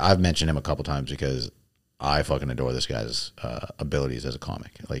 Like I've mentioned him a couple times because I fucking adore this guy's abilities as a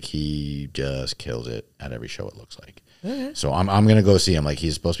comic. Like he just kills it at every show, it looks like. Okay. So I'm gonna go see him. Like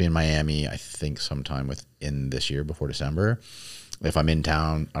he's supposed to be in Miami, I think sometime within this year before December. If I'm in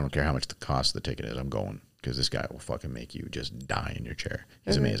town, I don't care how much the cost of the ticket is, I'm going, because this guy will fucking make you just die in your chair.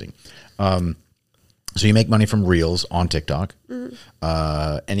 He's amazing. So you make money from reels on TikTok.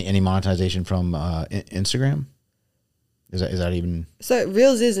 Any monetization from Instagram? Is that even? So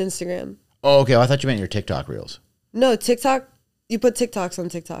reels is Instagram. Oh, okay. Well, I thought you meant your TikTok reels. No, TikTok. You put TikToks on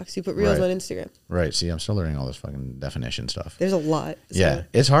TikToks. You put reels Right. on Instagram. Right. See, I'm still learning all this fucking definition stuff. There's a lot. Yeah,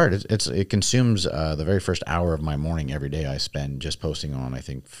 it's hard. It consumes the very first hour of my morning every day. I spend just posting on, I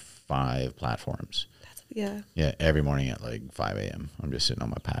think, 5 platforms. Yeah. Yeah, every morning at like 5 a.m. I'm just sitting on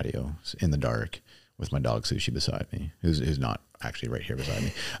my patio in the dark with my dog Sushi beside me, who's not actually right here beside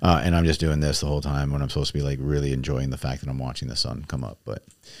me. And I'm just doing this the whole time when I'm supposed to be like really enjoying the fact that I'm watching the sun come up, but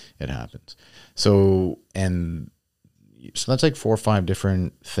it happens. So that's like 4 or 5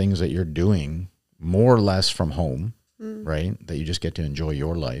 different things that you're doing more or less from home, right? That you just get to enjoy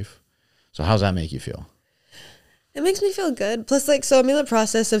your life. So how's that make you feel? It makes me feel good. Plus, like, so I'm in the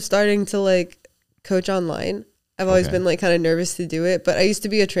process of starting to like coach online. I've always been like kind of nervous to do it, but I used to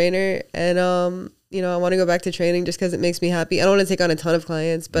be a trainer, and you know, I want to go back to training just because it makes me happy. I don't want to take on a ton of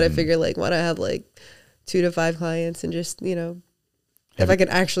clients, but I figure like, why not have like 2 to 5 clients and just, you know, if I can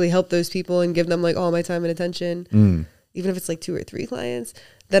actually help those people and give them like all my time and attention, even if it's like 2 or 3 clients,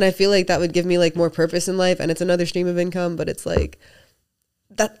 then I feel like that would give me like more purpose in life, and it's another stream of income. But it's like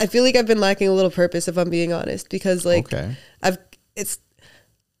that, I feel like I've been lacking a little purpose, if I'm being honest, because like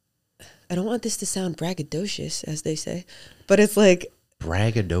I don't want this to sound braggadocious, as they say, but it's like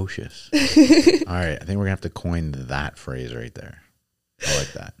braggadocious. All right, I think we're gonna have to coin that phrase right there. I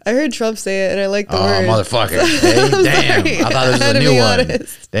like that. I heard Trump say it, and I like the word. Oh, motherfucker! Hey, damn, sorry. I thought this was a new one.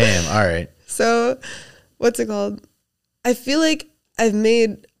 Honest. Damn. All right. So, what's it called? I feel like I've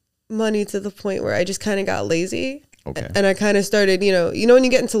made money to the point where I just kind of got lazy. Okay. And I kind of started, you know, when you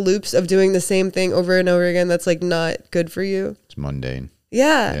get into loops of doing the same thing over and over again, that's like not good for you. It's mundane.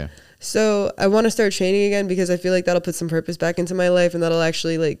 Yeah. So I want to start training again because I feel like that'll put some purpose back into my life, and that'll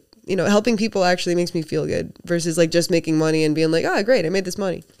actually like, you know, helping people actually makes me feel good versus like just making money and being like, oh, great, I made this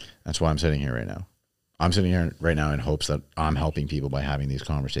money. That's why I'm sitting here right now. I'm sitting here right now in hopes that I'm helping people by having these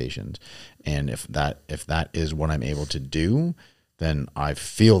conversations. And if that is what I'm able to do, then I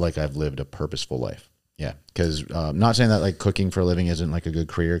feel like I've lived a purposeful life. Yeah, because I'm not saying that like cooking for a living isn't like a good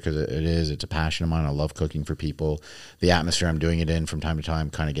career, because it is. It's a passion of mine. I love cooking for people. The atmosphere I'm doing it in from time to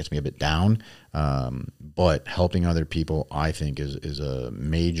time kind of gets me a bit down. But helping other people, I think, is a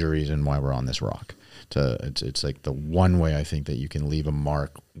major reason why we're on this rock. It's like the one way I think that you can leave a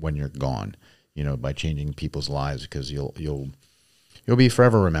mark when you're gone, you know, by changing people's lives, because you'll be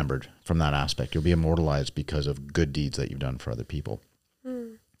forever remembered from that aspect. You'll be immortalized because of good deeds that you've done for other people.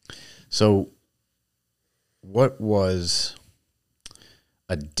 So what was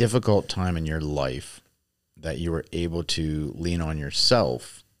a difficult time in your life that you were able to lean on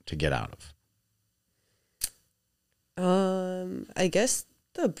yourself to get out of? I guess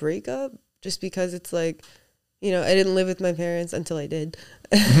the breakup, just because it's like, you know, I didn't live with my parents until I did.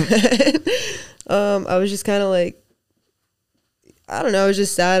 I was just kind of like, I don't know, I was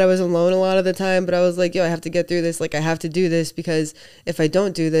just sad. I was alone a lot of the time, but I was like, yo, I have to get through this. Like, I have to do this, because if I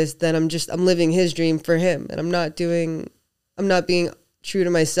don't do this, then I'm living his dream for him, and I'm not being true to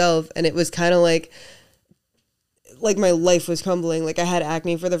myself. And it was kind of like my life was crumbling. Like, I had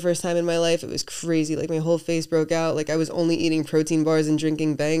acne for the first time in my life. It was crazy. Like, my whole face broke out. Like, I was only eating protein bars and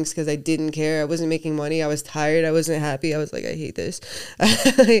drinking Banks because I didn't care. I wasn't making money. I was tired. I wasn't happy. I was like, I hate this.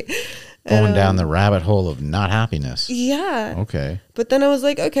 Going down the rabbit hole of not happiness. Yeah. Okay. But then I was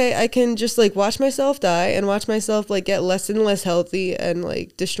like, okay, I can just like watch myself die and watch myself like get less and less healthy and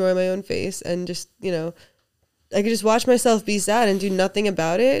like destroy my own face, and just, you know, I could just watch myself be sad and do nothing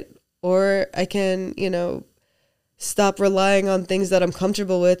about it. Or I can, you know, stop relying on things that I'm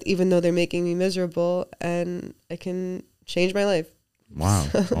comfortable with, even though they're making me miserable, and I can change my life. Wow.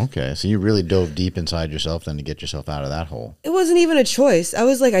 Okay. So you really dove deep inside yourself then to get yourself out of that hole. It wasn't even a choice. I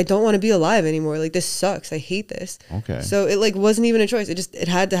was like, I don't want to be alive anymore. Like, this sucks. I hate this. Okay. So it like wasn't even a choice. It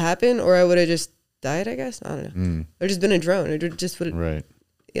had to happen, or I would have just died, I guess. I don't know. Or just been a drone. It just would. Right.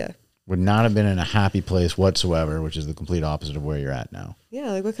 Yeah. Would not have been in a happy place whatsoever, which is the complete opposite of where you're at now.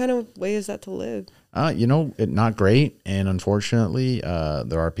 Yeah. Like, what kind of way is that to live? You know, not great. And unfortunately,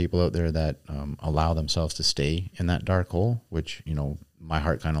 there are people out there that allow themselves to stay in that dark hole, which, you know, my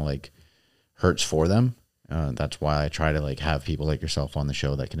heart kind of like hurts for them. That's why I try to like have people like yourself on the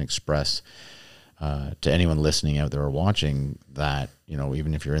show that can express to anyone listening out there or watching that, you know,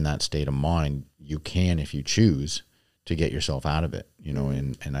 even if you're in that state of mind, you can, if you choose, to get yourself out of it, you know.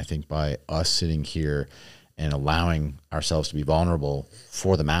 And I think by us sitting here and allowing ourselves to be vulnerable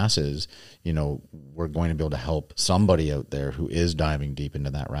for the masses, you know, we're going to be able to help somebody out there who is diving deep into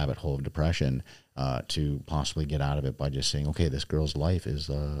that rabbit hole of depression to possibly get out of it by just saying, okay, this girl's life is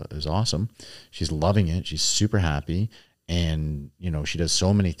awesome. She's loving it. She's super happy. And, you know, she does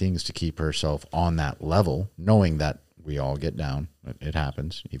so many things to keep herself on that level, knowing that we all get down. It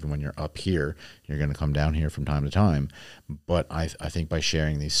happens. Even when you're up here, you're going to come down here from time to time. But I think by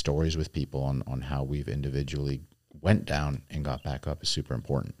sharing these stories with people on how we've individually went down and got back up is super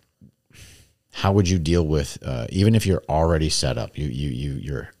important. how would you deal with, even if you're already set up,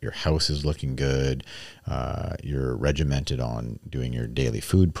 your house is looking good, you're regimented on doing your daily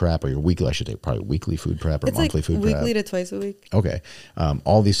food prep or your weekly, I should say probably weekly food prep or it's monthly like food prep. weekly to twice a week. Okay.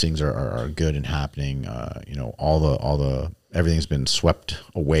 All these things are good and happening. You know, all the everything's been swept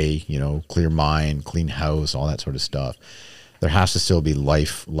away, you know, clear mind, clean house, all that sort of stuff. There has to still be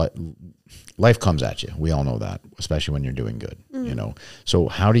life comes at you. We all know that, especially when you're doing good, you know. So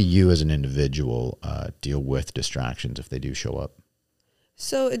how do you as an individual deal with distractions if they do show up?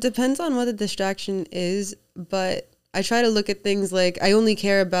 So it depends on what the distraction is, but I try to look at things like I only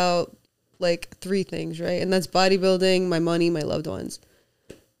care about like 3 things, right? And that's bodybuilding, my money, my loved ones,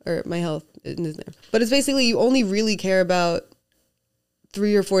 or my health isn't there. But it's basically you only really care about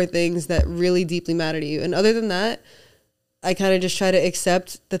 3 or 4 things that really deeply matter to you. And other than that, I kind of just try to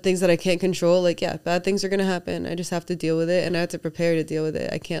accept the things that I can't control. Like, yeah, bad things are going to happen. I just have to deal with it, and I have to prepare to deal with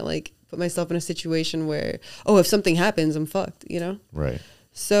it. I can't, like, put myself in a situation where, oh, if something happens, I'm fucked, you know? Right.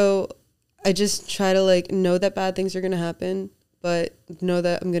 So I just try to, like, know that bad things are going to happen, but know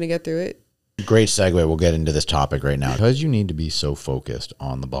that I'm going to get through it. Great segue. We'll get into this topic right now. Because you need to be so focused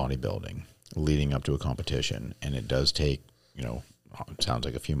on the bodybuilding leading up to a competition, and it does take, you know, it sounds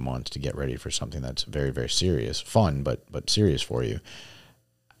like a few months to get ready for something that's very, very serious, fun, but serious for you.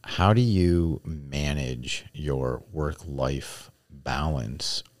 How do you manage your work-life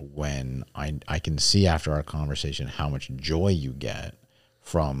balance when I can see after our conversation how much joy you get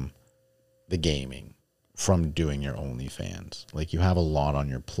from the gaming, from doing your OnlyFans? Like, you have a lot on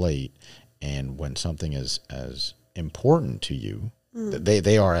your plate, and when something is as important to you,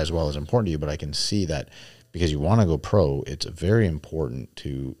 they are as well as important to you, but I can see that because you want to go pro, it's very important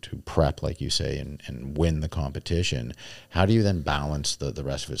to prep, like you say, and win the competition. How do you then balance the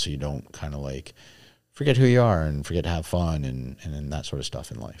rest of it so you don't kind of like forget who you are and forget to have fun and that sort of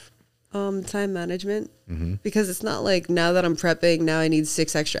stuff in life? Time management, because it's not like now that I'm prepping, now I need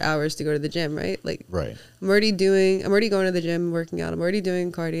 6 extra hours to go to the gym, right? Like, right. I'm already going to the gym, working out. I'm already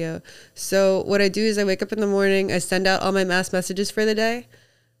doing cardio. So what I do is I wake up in the morning, I send out all my mass messages for the day,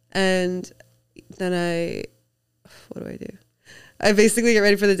 and then what do I do? I basically get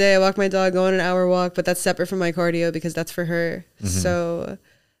ready for the day. I walk my dog, go on an hour walk, but that's separate from my cardio because that's for her. So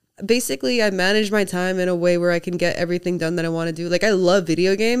basically I manage my time in a way where I can get everything done that I want to do. Like, I love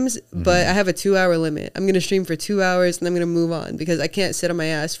video games, but I have a 2-hour limit. I'm going to stream for 2 hours and I'm going to move on because I can't sit on my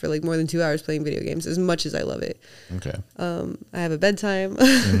ass for like more than 2 hours playing video games as much as I love it. Okay. I have a bedtime.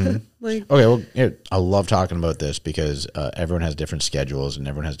 Okay. Well, here, I love talking about this because everyone has different schedules and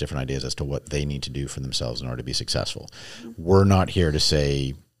everyone has different ideas as to what they need to do for themselves in order to be successful. We're not here to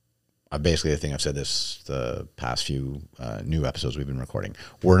say, basically, I think I've said this the past few new episodes we've been recording.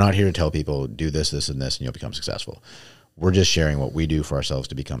 We're not here to tell people do this, this, and this, and you'll become successful. We're just sharing what we do for ourselves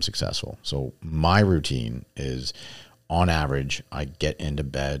to become successful. So my routine is, on average, I get into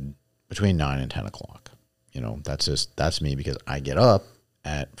bed between 9 and 10 o'clock. You know, that's me because I get up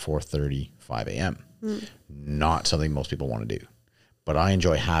at 4:30, 5 a.m. Not something most people want to do. But I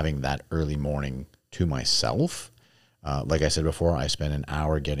enjoy having that early morning to myself. Like I said before, I spend an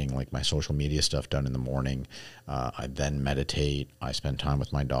hour getting like my social media stuff done in the morning. I then meditate. I spend time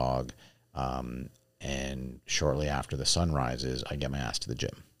with my dog. And shortly after the sun rises, I get my ass to the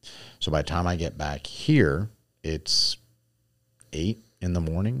gym. So by the time I get back here, it's 8 in the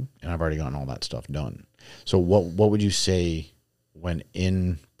morning and I've already gotten all that stuff done. So what would you say when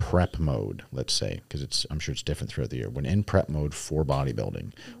in prep mode, let's say, because I'm sure it's different throughout the year, when in prep mode for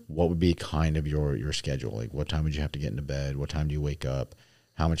bodybuilding, what would be kind of your schedule? Like, what time would you have to get into bed? What time do you wake up?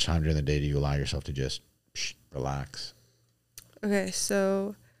 How much time during the day do you allow yourself to just relax? Okay,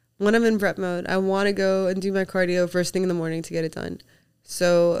 so when I'm in prep mode, I want to go and do my cardio first thing in the morning to get it done.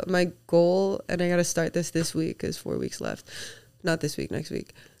 So my goal, and I got to start this week because 4 weeks left. Not this week, next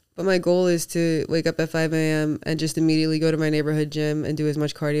week. But my goal is to wake up at 5 a.m. and just immediately go to my neighborhood gym and do as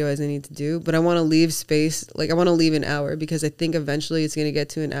much cardio as I need to do. But I want to leave space. Like, I want to leave an hour because I think eventually it's going to get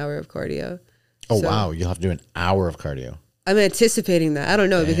to an hour of cardio. Oh, so, wow. You'll have to do an hour of cardio. I'm anticipating that. I don't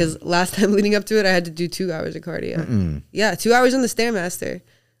know. Damn. Because last time leading up to it, I had to do 2 hours of cardio. Yeah, 2 hours on the Stairmaster.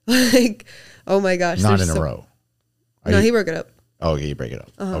 Like, oh my gosh. Not in a row. No, he broke it up. Oh, yeah, you break it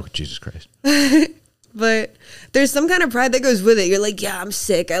up. Oh, Jesus Christ. But there's some kind of pride that goes with it. You're like, yeah, I'm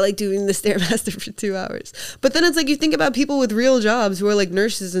sick. I like doing the Stairmaster for 2 hours. But then it's like you think about people with real jobs who are like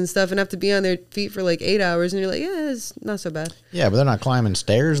nurses and stuff and have to be on their feet for like 8 hours. And you're like, yeah, it's not so bad. Yeah, but they're not climbing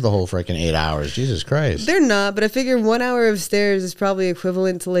stairs the whole freaking 8 hours. Jesus Christ. They're not. But I figure 1 hour of stairs is probably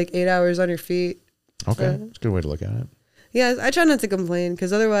equivalent to like 8 hours on your feet. Okay. So, that's a good way to look at it. Yeah, I try not to complain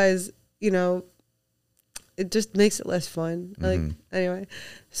because otherwise, you know, it just makes it less fun. Like, anyway.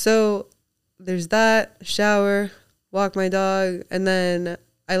 So there's that, shower, walk my dog, and then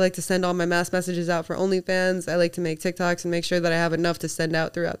I like to send all my mass messages out for OnlyFans. I like to make TikToks and make sure that I have enough to send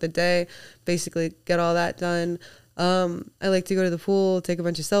out throughout the day. Basically, get all that done. I like to go to the pool, take a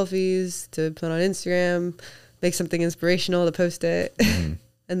bunch of selfies to put on Instagram, make something inspirational to post it. Mm-hmm.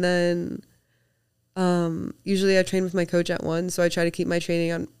 And then usually I train with my coach at 1, so I try to keep my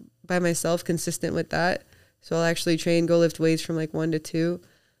training on by myself, consistent with that. So I'll actually go lift weights from like 1 to 2.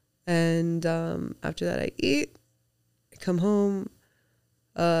 And after that, I eat, I come home,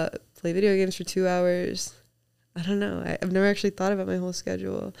 play video games for 2 hours. I don't know. I've never actually thought about my whole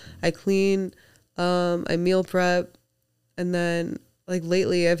schedule. I clean, I meal prep, and then like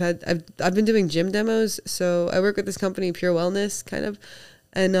lately I've been doing gym demos. So I work with this company, Pure Wellness, kind of,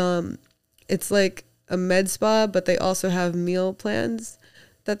 and it's like a med spa, but they also have meal plans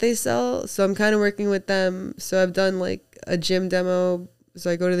that they sell. So I'm kind of working with them. So I've done like a gym demo. So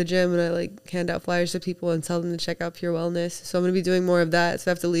I go to the gym and I like hand out flyers to people and tell them to check out Pure Wellness. So I'm going to be doing more of that. So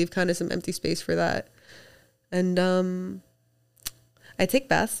I have to leave kind of some empty space for that. And I take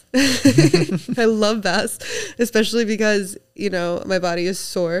baths. I love baths, especially because, you know, my body is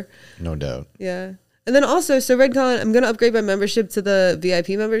sore. No doubt. Yeah. And then also, so Redcon, I'm going to upgrade my membership to the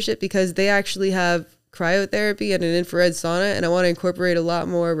VIP membership because they actually have cryotherapy and an infrared sauna. And I want to incorporate a lot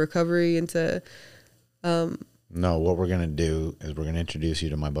more recovery into... No, what we're going to do is we're going to introduce you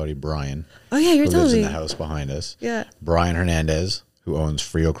to my buddy Brian. Oh, yeah, you're who telling lives me. in the house behind us. Yeah. Brian Hernandez, who owns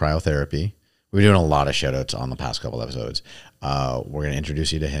Frio Cryotherapy. We're doing a lot of shout outs on the past couple episodes. We're going to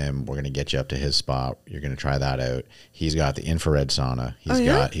introduce you to him. We're going to get you up to his spot. You're going to try that out. He's got the infrared sauna.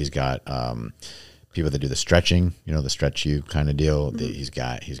 He's got people that do the stretching, you know, the stretch you kind of deal. Mm-hmm.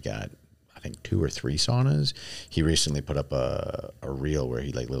 He's got I think 2 or 3 saunas. He recently put up a reel where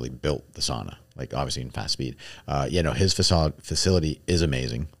he like literally built the sauna, like obviously in fast speed. His facility is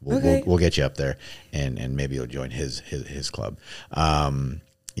amazing. We'll get you up there and maybe you'll join his club.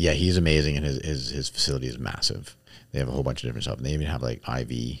 He's amazing, and his facility is massive. They have a whole bunch of different stuff. And they even have like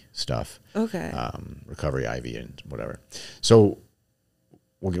IV stuff. Okay. Recovery IV and whatever. So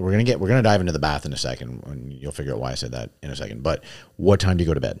we're gonna dive into the bath in a second, and you'll figure out why I said that in a second. But what time do you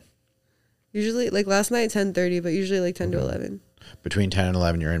go to bed? Usually, like last night, 10:30, but usually like 10 to 11. Between 10 and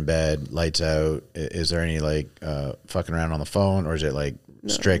 11, you're in bed, lights out. Is there any like fucking around on the phone, or is it like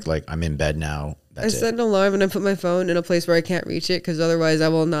strict, like I'm in bed now? I set an alarm and I put my phone in a place where I can't reach it because otherwise I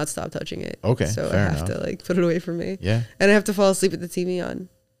will not stop touching it. Okay, so I have to like put it away from me. Yeah. And I have to fall asleep with the TV on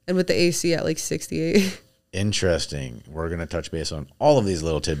and with the AC at like 68. Interesting. We're going to touch base on all of these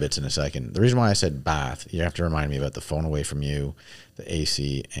little tidbits in a second. The reason why I said bath, you have to remind me about the phone away from you, the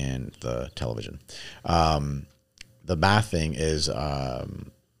AC, and the television. The bath thing is, I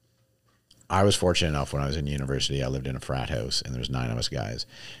was fortunate enough when I was in university, I lived in a frat house and there was 9 of us guys.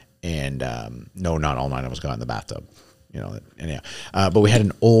 And no, not all 9 of us got in the bathtub, you know. Anyhow, but we had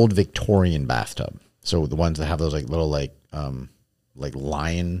an old Victorian bathtub, so the ones that have those like little like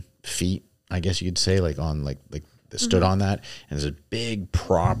lion feet, I guess you could say, like on like that stood on that. And there's a big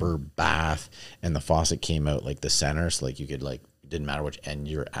proper bath, and the faucet came out like the center, so like you could like, it didn't matter which end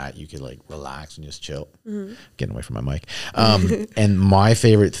you're at, you could like relax and just chill. Getting away from my mic. And my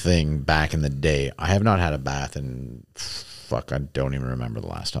favorite thing back in the day, I have not had a bath in I don't even remember the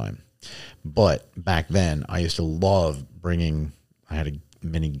last time. But back then, I used to love I had a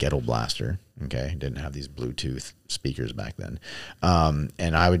mini ghetto blaster, okay? Didn't have these Bluetooth speakers back then.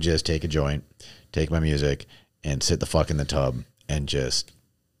 And I would just take a joint, take my music, and sit the fuck in the tub and just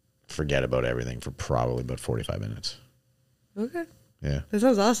forget about everything for probably about 45 minutes. Okay. Yeah. That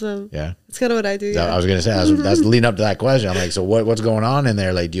sounds awesome. Yeah. That's kind of what I do. I was going to say, that's leading up to that question. I'm like, so what's going on in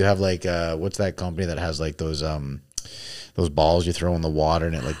there? Like, do you have like, what's that company that has like those balls you throw in the water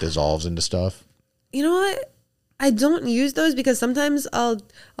and it like dissolves into stuff? You know what? I don't use those because sometimes I'll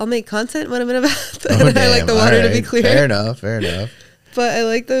make content when I'm in a bath and I like the water to be clear. Fair enough. But I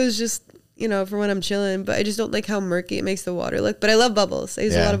like those just, you know, for when I'm chilling. But I just don't like how murky it makes the water look. But I love bubbles. I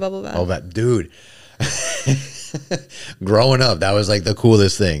use a lot of bubble baths. Oh, dude. Growing up, that was like the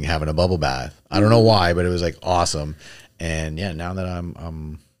coolest thing, having a bubble bath. I don't know why, but it was like awesome. And yeah, now that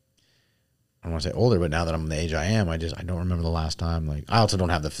I'm I don't want to say older, but now that I'm the age I am, I don't remember the last time. Like, I also don't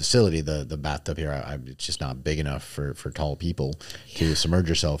have the facility, the bathtub here. It's just not big enough for tall people to submerge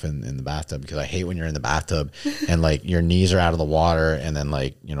yourself in the bathtub, because I hate when you're in the bathtub and like your knees are out of the water, and then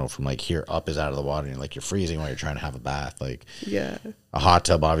like, you know, from like here up is out of the water, and like you're freezing while you're trying to have a bath. Like, yeah, a hot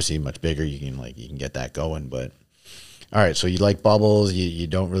tub obviously much bigger. You can get that going. But all right, so you like bubbles. You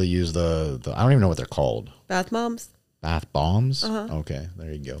don't really use the I don't even know what they're called. Bath bombs. Bath bombs? Okay,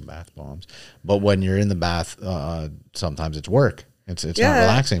 there you go, bath bombs. But when you're in the bath, sometimes it's work. It's not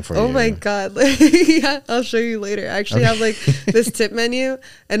relaxing for you. Oh my God. Yeah, I'll show you later. I actually have like this tip menu,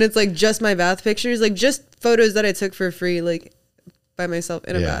 and it's like just my bath pictures, like just photos that I took for free, like by myself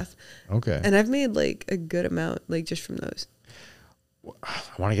in a bath. Okay. And I've made like a good amount, like just from those. I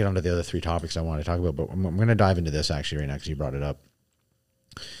want to get onto the other 3 topics I want to talk about, but I'm going to dive into this actually right now because you brought it up.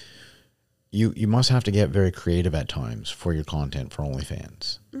 You must have to get very creative at times for your content for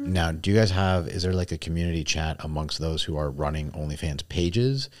OnlyFans. Mm-hmm. Now, do you guys is there like a community chat amongst those who are running OnlyFans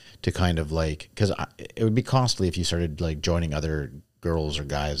pages to kind of like, because it would be costly if you started like joining other girls or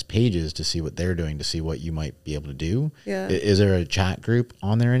guys pages to see what they're doing, to see what you might be able to do. Yeah. Is there a chat group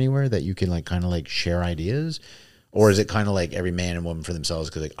on there anywhere that you can like kind of like share ideas? Or is it kind of like every man and woman for themselves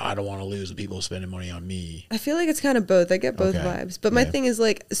because like I don't want to lose the people spending money on me? I feel like it's kind of both. I get both vibes. But my thing is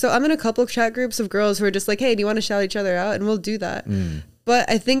like, so I'm in a couple of chat groups of girls who are just like, hey, do you want to shout each other out? And we'll do that. But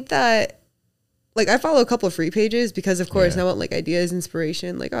I think that like I follow a couple of free pages because of course I want like ideas,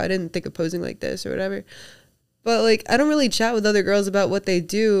 inspiration. Like, oh, I didn't think of posing like this or whatever. But like I don't really chat with other girls about what they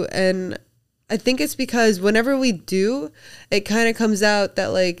do. And I think it's because whenever we do, it kind of comes out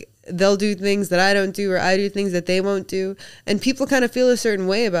that like they'll do things that I don't do, or I do things that they won't do. And people kind of feel a certain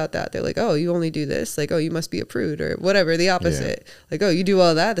way about that. They're like, oh, you only do this. Like, oh, you must be a prude or whatever, the opposite. Yeah. Like, oh, you do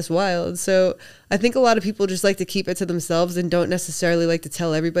all that. That's wild. So I think a lot of people just like to keep it to themselves and don't necessarily like to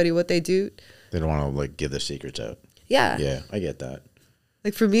tell everybody what they do. They don't want to like give their secrets out. Yeah. Yeah, I get that.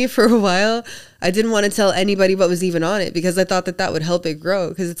 Like for me, for a while, I didn't want to tell anybody what was even on it because I thought that that would help it grow.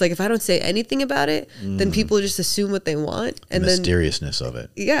 Because it's like if I don't say anything about it, then people just assume what they want. And the mysteriousness of it.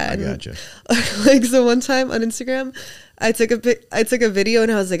 Yeah. I gotcha. Like so one time on Instagram, I took a video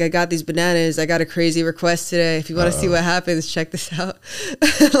and I was like, I got these bananas. I got a crazy request today. If you want to see what happens, check this out.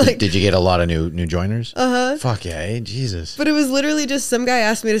 Like, did you get a lot of new joiners? Uh-huh. Fuck yeah, Jesus. But it was literally just some guy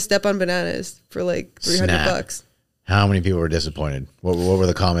asked me to step on bananas for like $300. How many people were disappointed? What were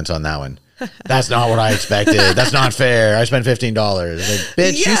the comments on that one? That's not what I expected. That's not fair. I spent $15. Like,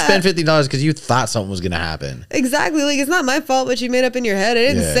 bitch, you spent $15 because you thought something was going to happen. Exactly. Like, it's not my fault what you made up in your head. I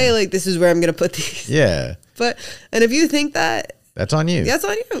didn't say, like, this is where I'm going to put these. Yeah. And if you think that. That's on you. That's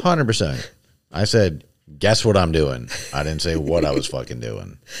on you. 100%. I said, guess what I'm doing. I didn't say what I was fucking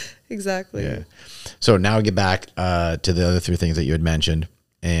doing. Exactly. Yeah. So now we get back to the other 3 things that you had mentioned.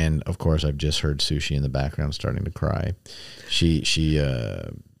 And of course, I've just heard Sushi in the background starting to cry.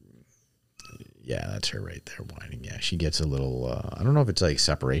 Yeah, that's her right there whining. Yeah, she gets a little, I don't know if it's like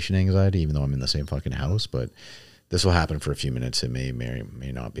separation anxiety, even though I'm in the same fucking house, but this will happen for a few minutes. It may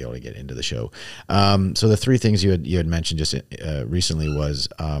not be able to get into the show. So the 3 things you had mentioned just recently was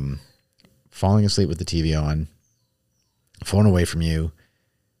falling asleep with the TV on, phone away from you.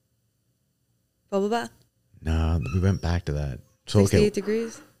 Bubble bath? No, we went back to that. So, 68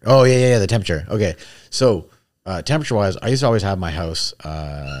 degrees? Oh, yeah, the temperature. Okay. So, temperature-wise, I used to always have my house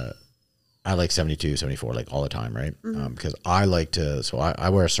at like 72, 74, like all the time, right? Because I like to, so I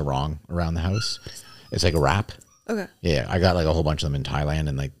wear a sarong around the house. It's like a wrap. Okay. Yeah, I got like a whole bunch of them in Thailand,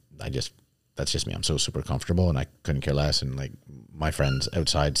 and like that's just me. I'm so super comfortable, and I couldn't care less. And like my friends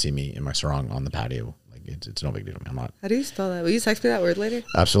outside see me in my sarong on the patio. It's no big deal to me. I'm not. How do you spell that? Will you text me that word later?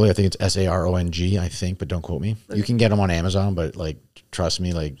 Absolutely. I think it's SARONG, I think, but don't quote me. Okay. You can get them on Amazon, but like, trust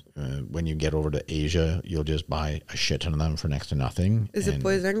me, like when you get over to Asia, you'll just buy a shit ton of them for next to nothing. Is it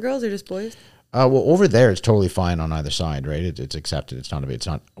boys and girls or just boys? Well, over there, it's totally fine on either side, right? It's accepted. It's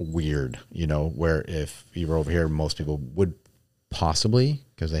not weird, you know, where if you were over here, most people would possibly,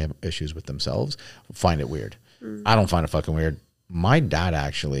 because they have issues with themselves, find it weird. I don't find it fucking weird. My dad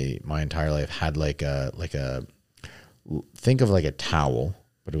actually, my entire life, had like a think of like a towel,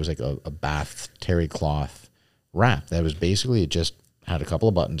 but it was like a bath terry cloth wrap that was basically, it just had a couple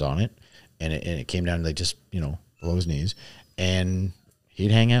of buttons on it, and it came down like just, you know, below his knees, and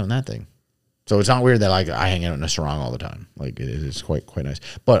he'd hang out in that thing. So it's not weird that like I hang out in a sarong all the time. Like it is quite nice.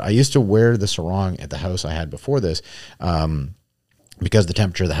 But I used to wear the sarong at the house I had before this, because the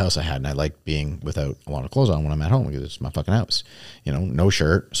temperature of the house I had, and I liked being without a lot of clothes on when I'm at home because it's my fucking house. You know, no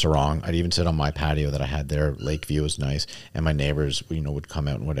shirt, sarong. I'd even sit on my patio that I had there. Lake view was nice, and my neighbors, you know, would come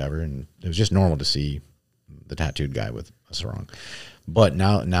out and whatever, and it was just normal to see the tattooed guy with a sarong. But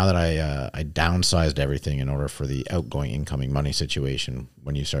now that I downsized everything in order for the outgoing, incoming money situation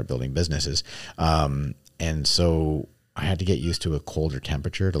when you start building businesses, and so I had to get used to a colder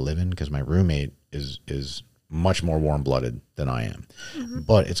temperature to live in because my roommate is much more warm-blooded than I am.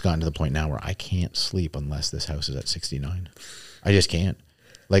 But it's gotten to the point now where I can't sleep unless this house is at 69. I just can't.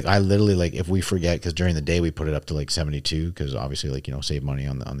 Like I literally, like if we forget, because during the day we put it up to like 72 because obviously, like, you know, save money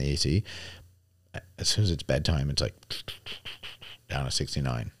on the AC. As soon as it's bedtime, it's like down to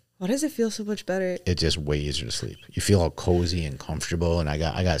 69. Why does it feel so much better? It's just way easier to sleep. You feel all cozy and comfortable. And I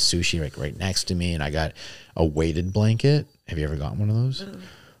got sushi like right next to me, and I got a weighted blanket. Have you ever gotten one of those? Oh.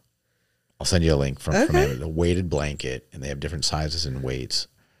 I'll send you a link from Amazon. A weighted blanket, and they have different sizes and weights.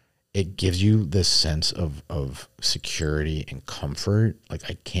 It gives you this sense of security and comfort.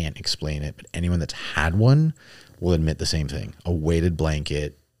 Like, I can't explain it, but anyone that's had one will admit the same thing. A weighted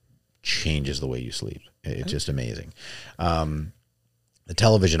blanket changes the way you sleep. It's just amazing. The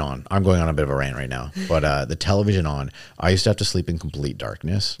television on. I'm going on a bit of a rant right now, but the television on. I used to have to sleep in complete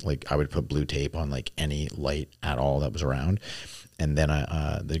darkness. Like, I would put blue tape on like any light at all that was around. And then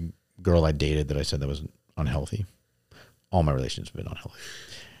the girl I dated that I said that was unhealthy. All my relationships have been unhealthy,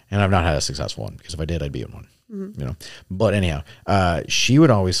 and I've not had a successful one, because if I did, I'd be in one. You know. But anyhow, she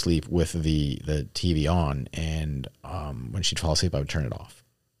would always sleep with the TV on, and when she'd fall asleep, I would turn it off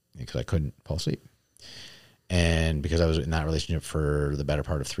because I couldn't fall asleep. And because I was in that relationship for the better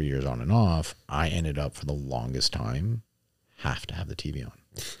part of 3 years on and off, I ended up for the longest time have to have the TV on.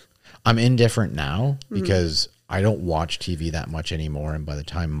 I'm indifferent now because I don't watch TV that much anymore. And by the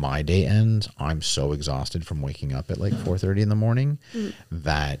time my day ends, I'm so exhausted from waking up at like 4:30 in the morning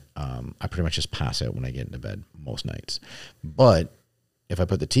that I pretty much just pass out when I get into bed most nights. But if I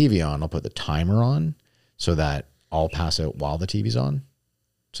put the TV on, I'll put the timer on so that I'll pass out while the TV's on,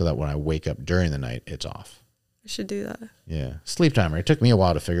 so that when I wake up during the night, it's off. I should do that. Yeah. Sleep timer. It took me a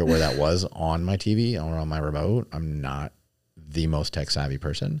while to figure out where that was on my TV or on my remote. I'm not the most tech savvy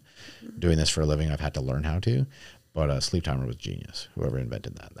person. Doing this for a living, I've had to learn how to. But sleep timer was genius. Whoever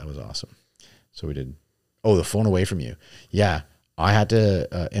invented that. That was awesome. So we did. Oh, the phone away from you. Yeah. I had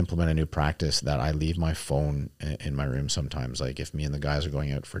to implement a new practice that I leave my phone in my room sometimes. Like, if me and the guys are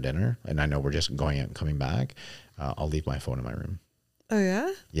going out for dinner and I know we're just going out and coming back, I'll leave my phone in my room. Oh,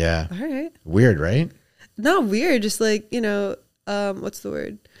 yeah? Yeah. All right. Weird, right? Not weird, just like, you know, what's the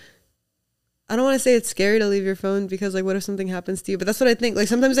word? I don't want to say it's scary to leave your phone, because like, what if something happens to you? But that's what I think. Like,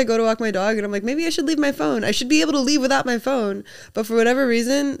 sometimes I go to walk my dog and I'm like, maybe I should leave my phone. I should be able to leave without my phone. But for whatever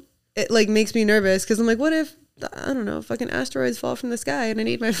reason, it like makes me nervous, because I'm like, what if, I don't know, fucking asteroids fall from the sky and I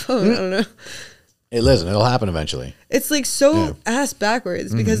need my phone? I don't know. Listen, it'll happen eventually. It's like so ass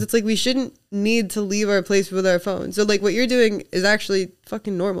backwards, because it's like we shouldn't need to leave our place with our phone. So like, what you're doing is actually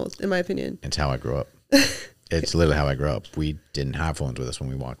fucking normal, in my opinion. It's how I grew up. It's literally how I grew up. We didn't have phones with us when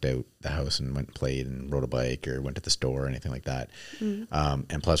we walked out the house and went and played and rode a bike or went to the store or anything like that.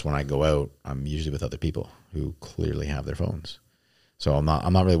 And plus, when I go out, I'm usually with other people who clearly have their phones. So I'm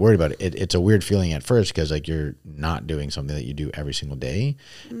not really worried about it. It's a weird feeling at first, because like, you're not doing something that you do every single day.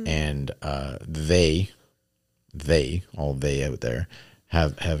 And all they out there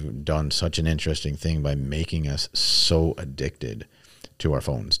have done such an interesting thing by making us so addicted to our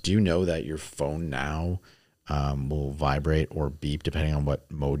phones. Do you know that your phone now will vibrate or beep, depending on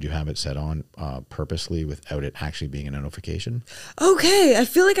what mode you have it set on, purposely, without it actually being a notification? Okay. I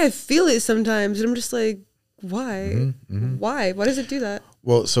feel like I feel it sometimes, and I'm just like, why? Why? Why does it do that?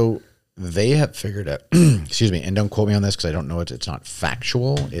 Well, so they have figured out, excuse me, and don't quote me on this because I don't know it's not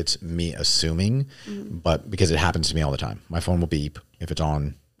factual. It's me assuming, but because it happens to me all the time. My phone will beep if it's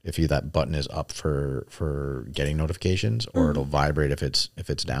on, if that button is up for getting notifications, or it'll vibrate if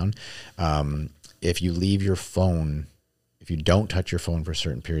it's down. If you leave your phone, if you don't touch your phone for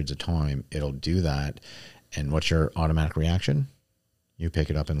certain periods of time, it'll do that. And what's your automatic reaction? You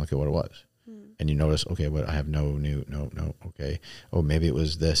pick it up and look at what it was. And you notice, okay, but I have no, okay. Oh, maybe it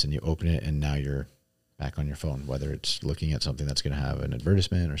was this, and you open it and now you're back on your phone, whether it's looking at something that's going to have an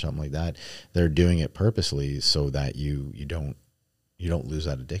advertisement or something like that. They're doing it purposely so that you don't lose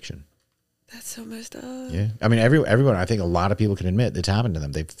that addiction. That's so messed up. Yeah. I mean, everyone, I think a lot of people can admit it's happened to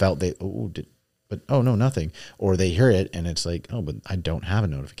them. They felt no, nothing. Or they hear it and it's like, oh, but I don't have a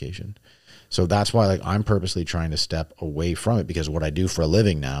notification. So that's why, like, I'm purposely trying to step away from it, because what I do for a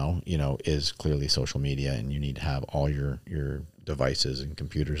living now, you know, is clearly social media, and you need to have all your devices and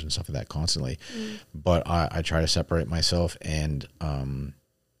computers and stuff like that constantly. But I try to separate myself, and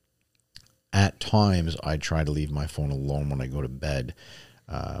at times I try to leave my phone alone when I go to bed.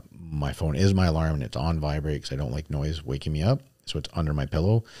 My phone is my alarm, and it's on vibrate because I don't like noise waking me up. So it's under my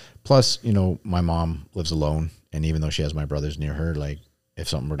pillow. Plus, you know, my mom lives alone, and even though she has my brothers near her, like, if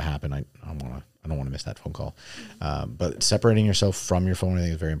something were to happen, I don't want to miss that phone call. But separating yourself from your phone, I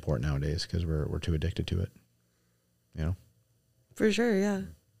think, is very important nowadays, because we're too addicted to it. You know? For sure, yeah.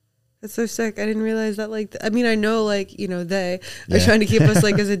 That's so sick. I didn't realize that, like, I mean, I know, like, you know, they are trying to keep us,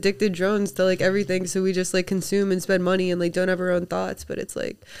 like, as addicted drones to, like, everything. So we just, like, consume and spend money and, like, don't have our own thoughts. But it's,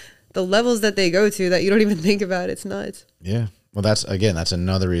 like, the levels that they go to that you don't even think about. It's nuts. Yeah. Well, that's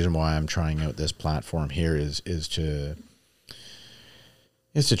another reason why I'm trying out this platform here is to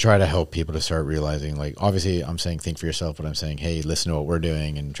Is to try to help people to start realizing, like, obviously I'm saying think for yourself, but I'm saying, hey, listen to what we're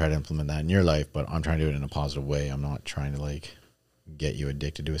doing and try to implement that in your life. But I'm trying to do it in a positive way. I'm not trying to like get you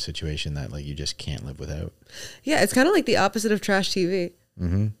addicted to a situation that like you just can't live without. Yeah, it's kind of like the opposite of trash TV.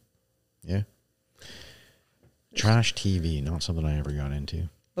 Mm-hmm. Yeah. Trash TV, not something I ever got into.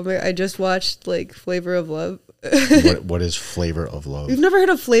 Oh my, I just watched like Flavor of Love. What is Flavor of Love? You've never heard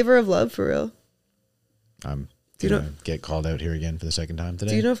of Flavor of Love for real? I'm gonna get called out here again for the second time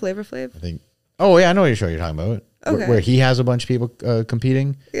today. Do you know Flavor Flav? I think. Oh yeah, I know what show you're talking about. Okay. Where he has a bunch of people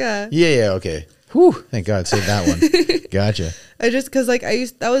competing. Yeah. Yeah. Okay. Whew. Thank God, saved that one. Gotcha. I just because like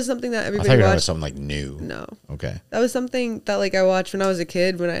that was something that I everybody thought you were talking watched. about something like new. No. Okay. That was something that like I watched when I was a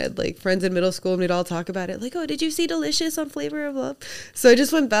kid, when I had like friends in middle school and we'd all talk about it. Like, oh, did you see Delicious on Flavor of Love? So I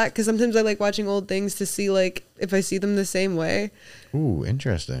just went back because sometimes I like watching old things to see like if I see them the same way. Ooh,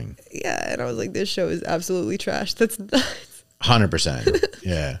 interesting. Yeah, and I was like, this show is absolutely trash. That's nuts. 100%.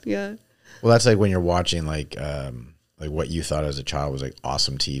 Yeah. Yeah. Well, that's like when you're watching like what you thought as a child was like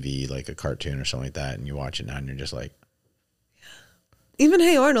awesome TV, like a cartoon or something like that, and you watch it now and you're just like, even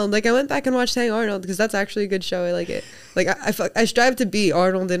Hey Arnold. Like I went back and watched Hey Arnold because that's actually a good show. I like it. Like I strive to be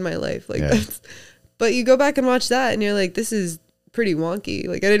Arnold in my life. Like that's, but you go back and watch that and you're like, this is pretty wonky.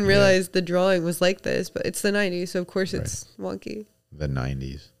 Like I didn't realize the drawing was like this, but it's the 90s, so of course it's wonky. The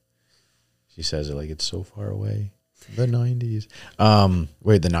 90s. She says it like it's so far away. The 90s.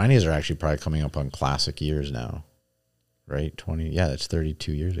 Wait, the 90s are actually probably coming up on classic years now. Right? 20. Yeah, that's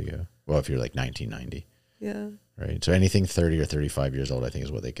 32 years ago. Well, if you're like 1990. Yeah. Right. So anything 30 or 35 years old, I think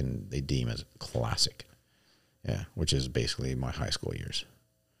is what they deem as classic. Yeah. Which is basically my high school years.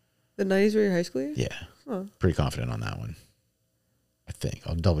 The 90s were your high school years? Yeah. Oh. Pretty confident on that one. I think.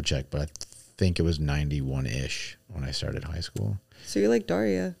 I'll double check, but I think it was 91-ish when I started high school. So you're like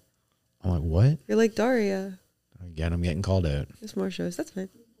Daria. I'm like, what? You're like Daria. Again, I'm getting called out. There's more shows. That's fine.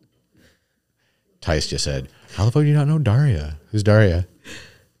 Tice just said, how the fuck do you not know Daria? Who's Daria?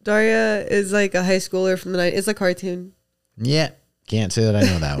 Daria is like a high schooler from the 90s. It's a cartoon. Yeah. Can't say that I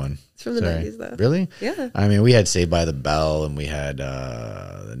know that one. It's from the 90s, though. Really? Yeah. I mean, we had Saved by the Bell, and we had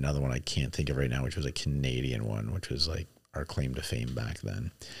another one I can't think of right now, which was a Canadian one, which was like our claim to fame back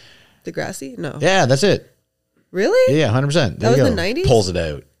then. Degrassi? No. Yeah, that's it. Really? Yeah, 100%. That was the 90s? Pulls it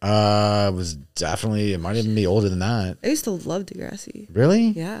out. It was definitely, it might even be older than that. I used to love Degrassi. Really?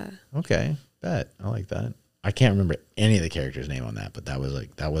 Yeah. Okay. Bet. I like that. I can't remember any of the characters' name on that, but that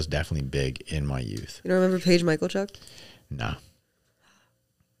was definitely big in my youth. You don't remember Paige Michaelchuk? No.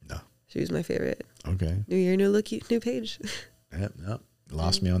 She was my favorite. Okay. New year, new look, new Paige. Yep.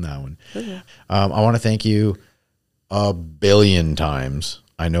 Lost me on that one. Okay. I want to thank you a billion times.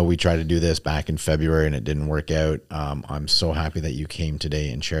 I know we tried to do this back in February and it didn't work out. I'm so happy that you came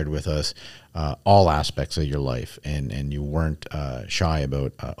today and shared with us all aspects of your life, and you weren't shy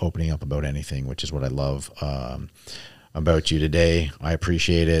about opening up about anything, which is what I love about you today. I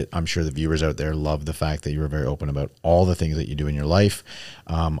appreciate it. I'm sure the viewers out there love the fact that you were very open about all the things that you do in your life.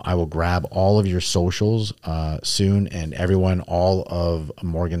 I will grab all of your socials soon, and everyone, all of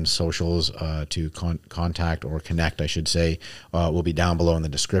Morgan's socials to contact or connect, I should say, will be down below in the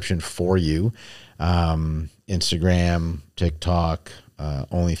description for you. Instagram, TikTok,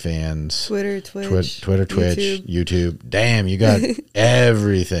 OnlyFans, Twitter, Twitch, YouTube. Damn, you got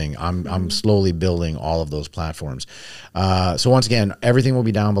everything. I'm slowly building all of those platforms. So once again, everything will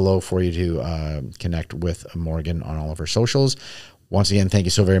be down below for you to connect with Morgan on all of her socials. Once again, thank you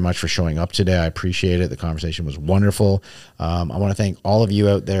so very much for showing up today. I appreciate it. The conversation was wonderful. I want to thank all of you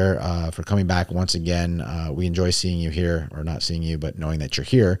out there for coming back once again. We enjoy seeing you here, or not seeing you, but knowing that you're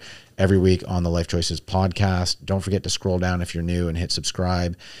here every week on the Lyfe Choyces podcast. Don't forget to scroll down if you're new and hit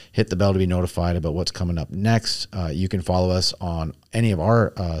subscribe. Hit the bell to be notified about what's coming up next. You can follow us on any of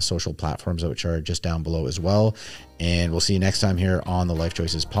our social platforms, which are just down below as well. And we'll see you next time here on the Lyfe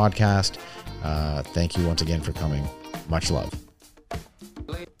Choyces podcast. Thank you once again for coming. Much love.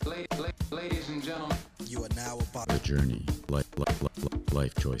 Ladies and gentlemen, you are now about The Journey,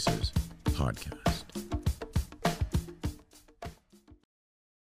 Lyfe Choyces Podcast.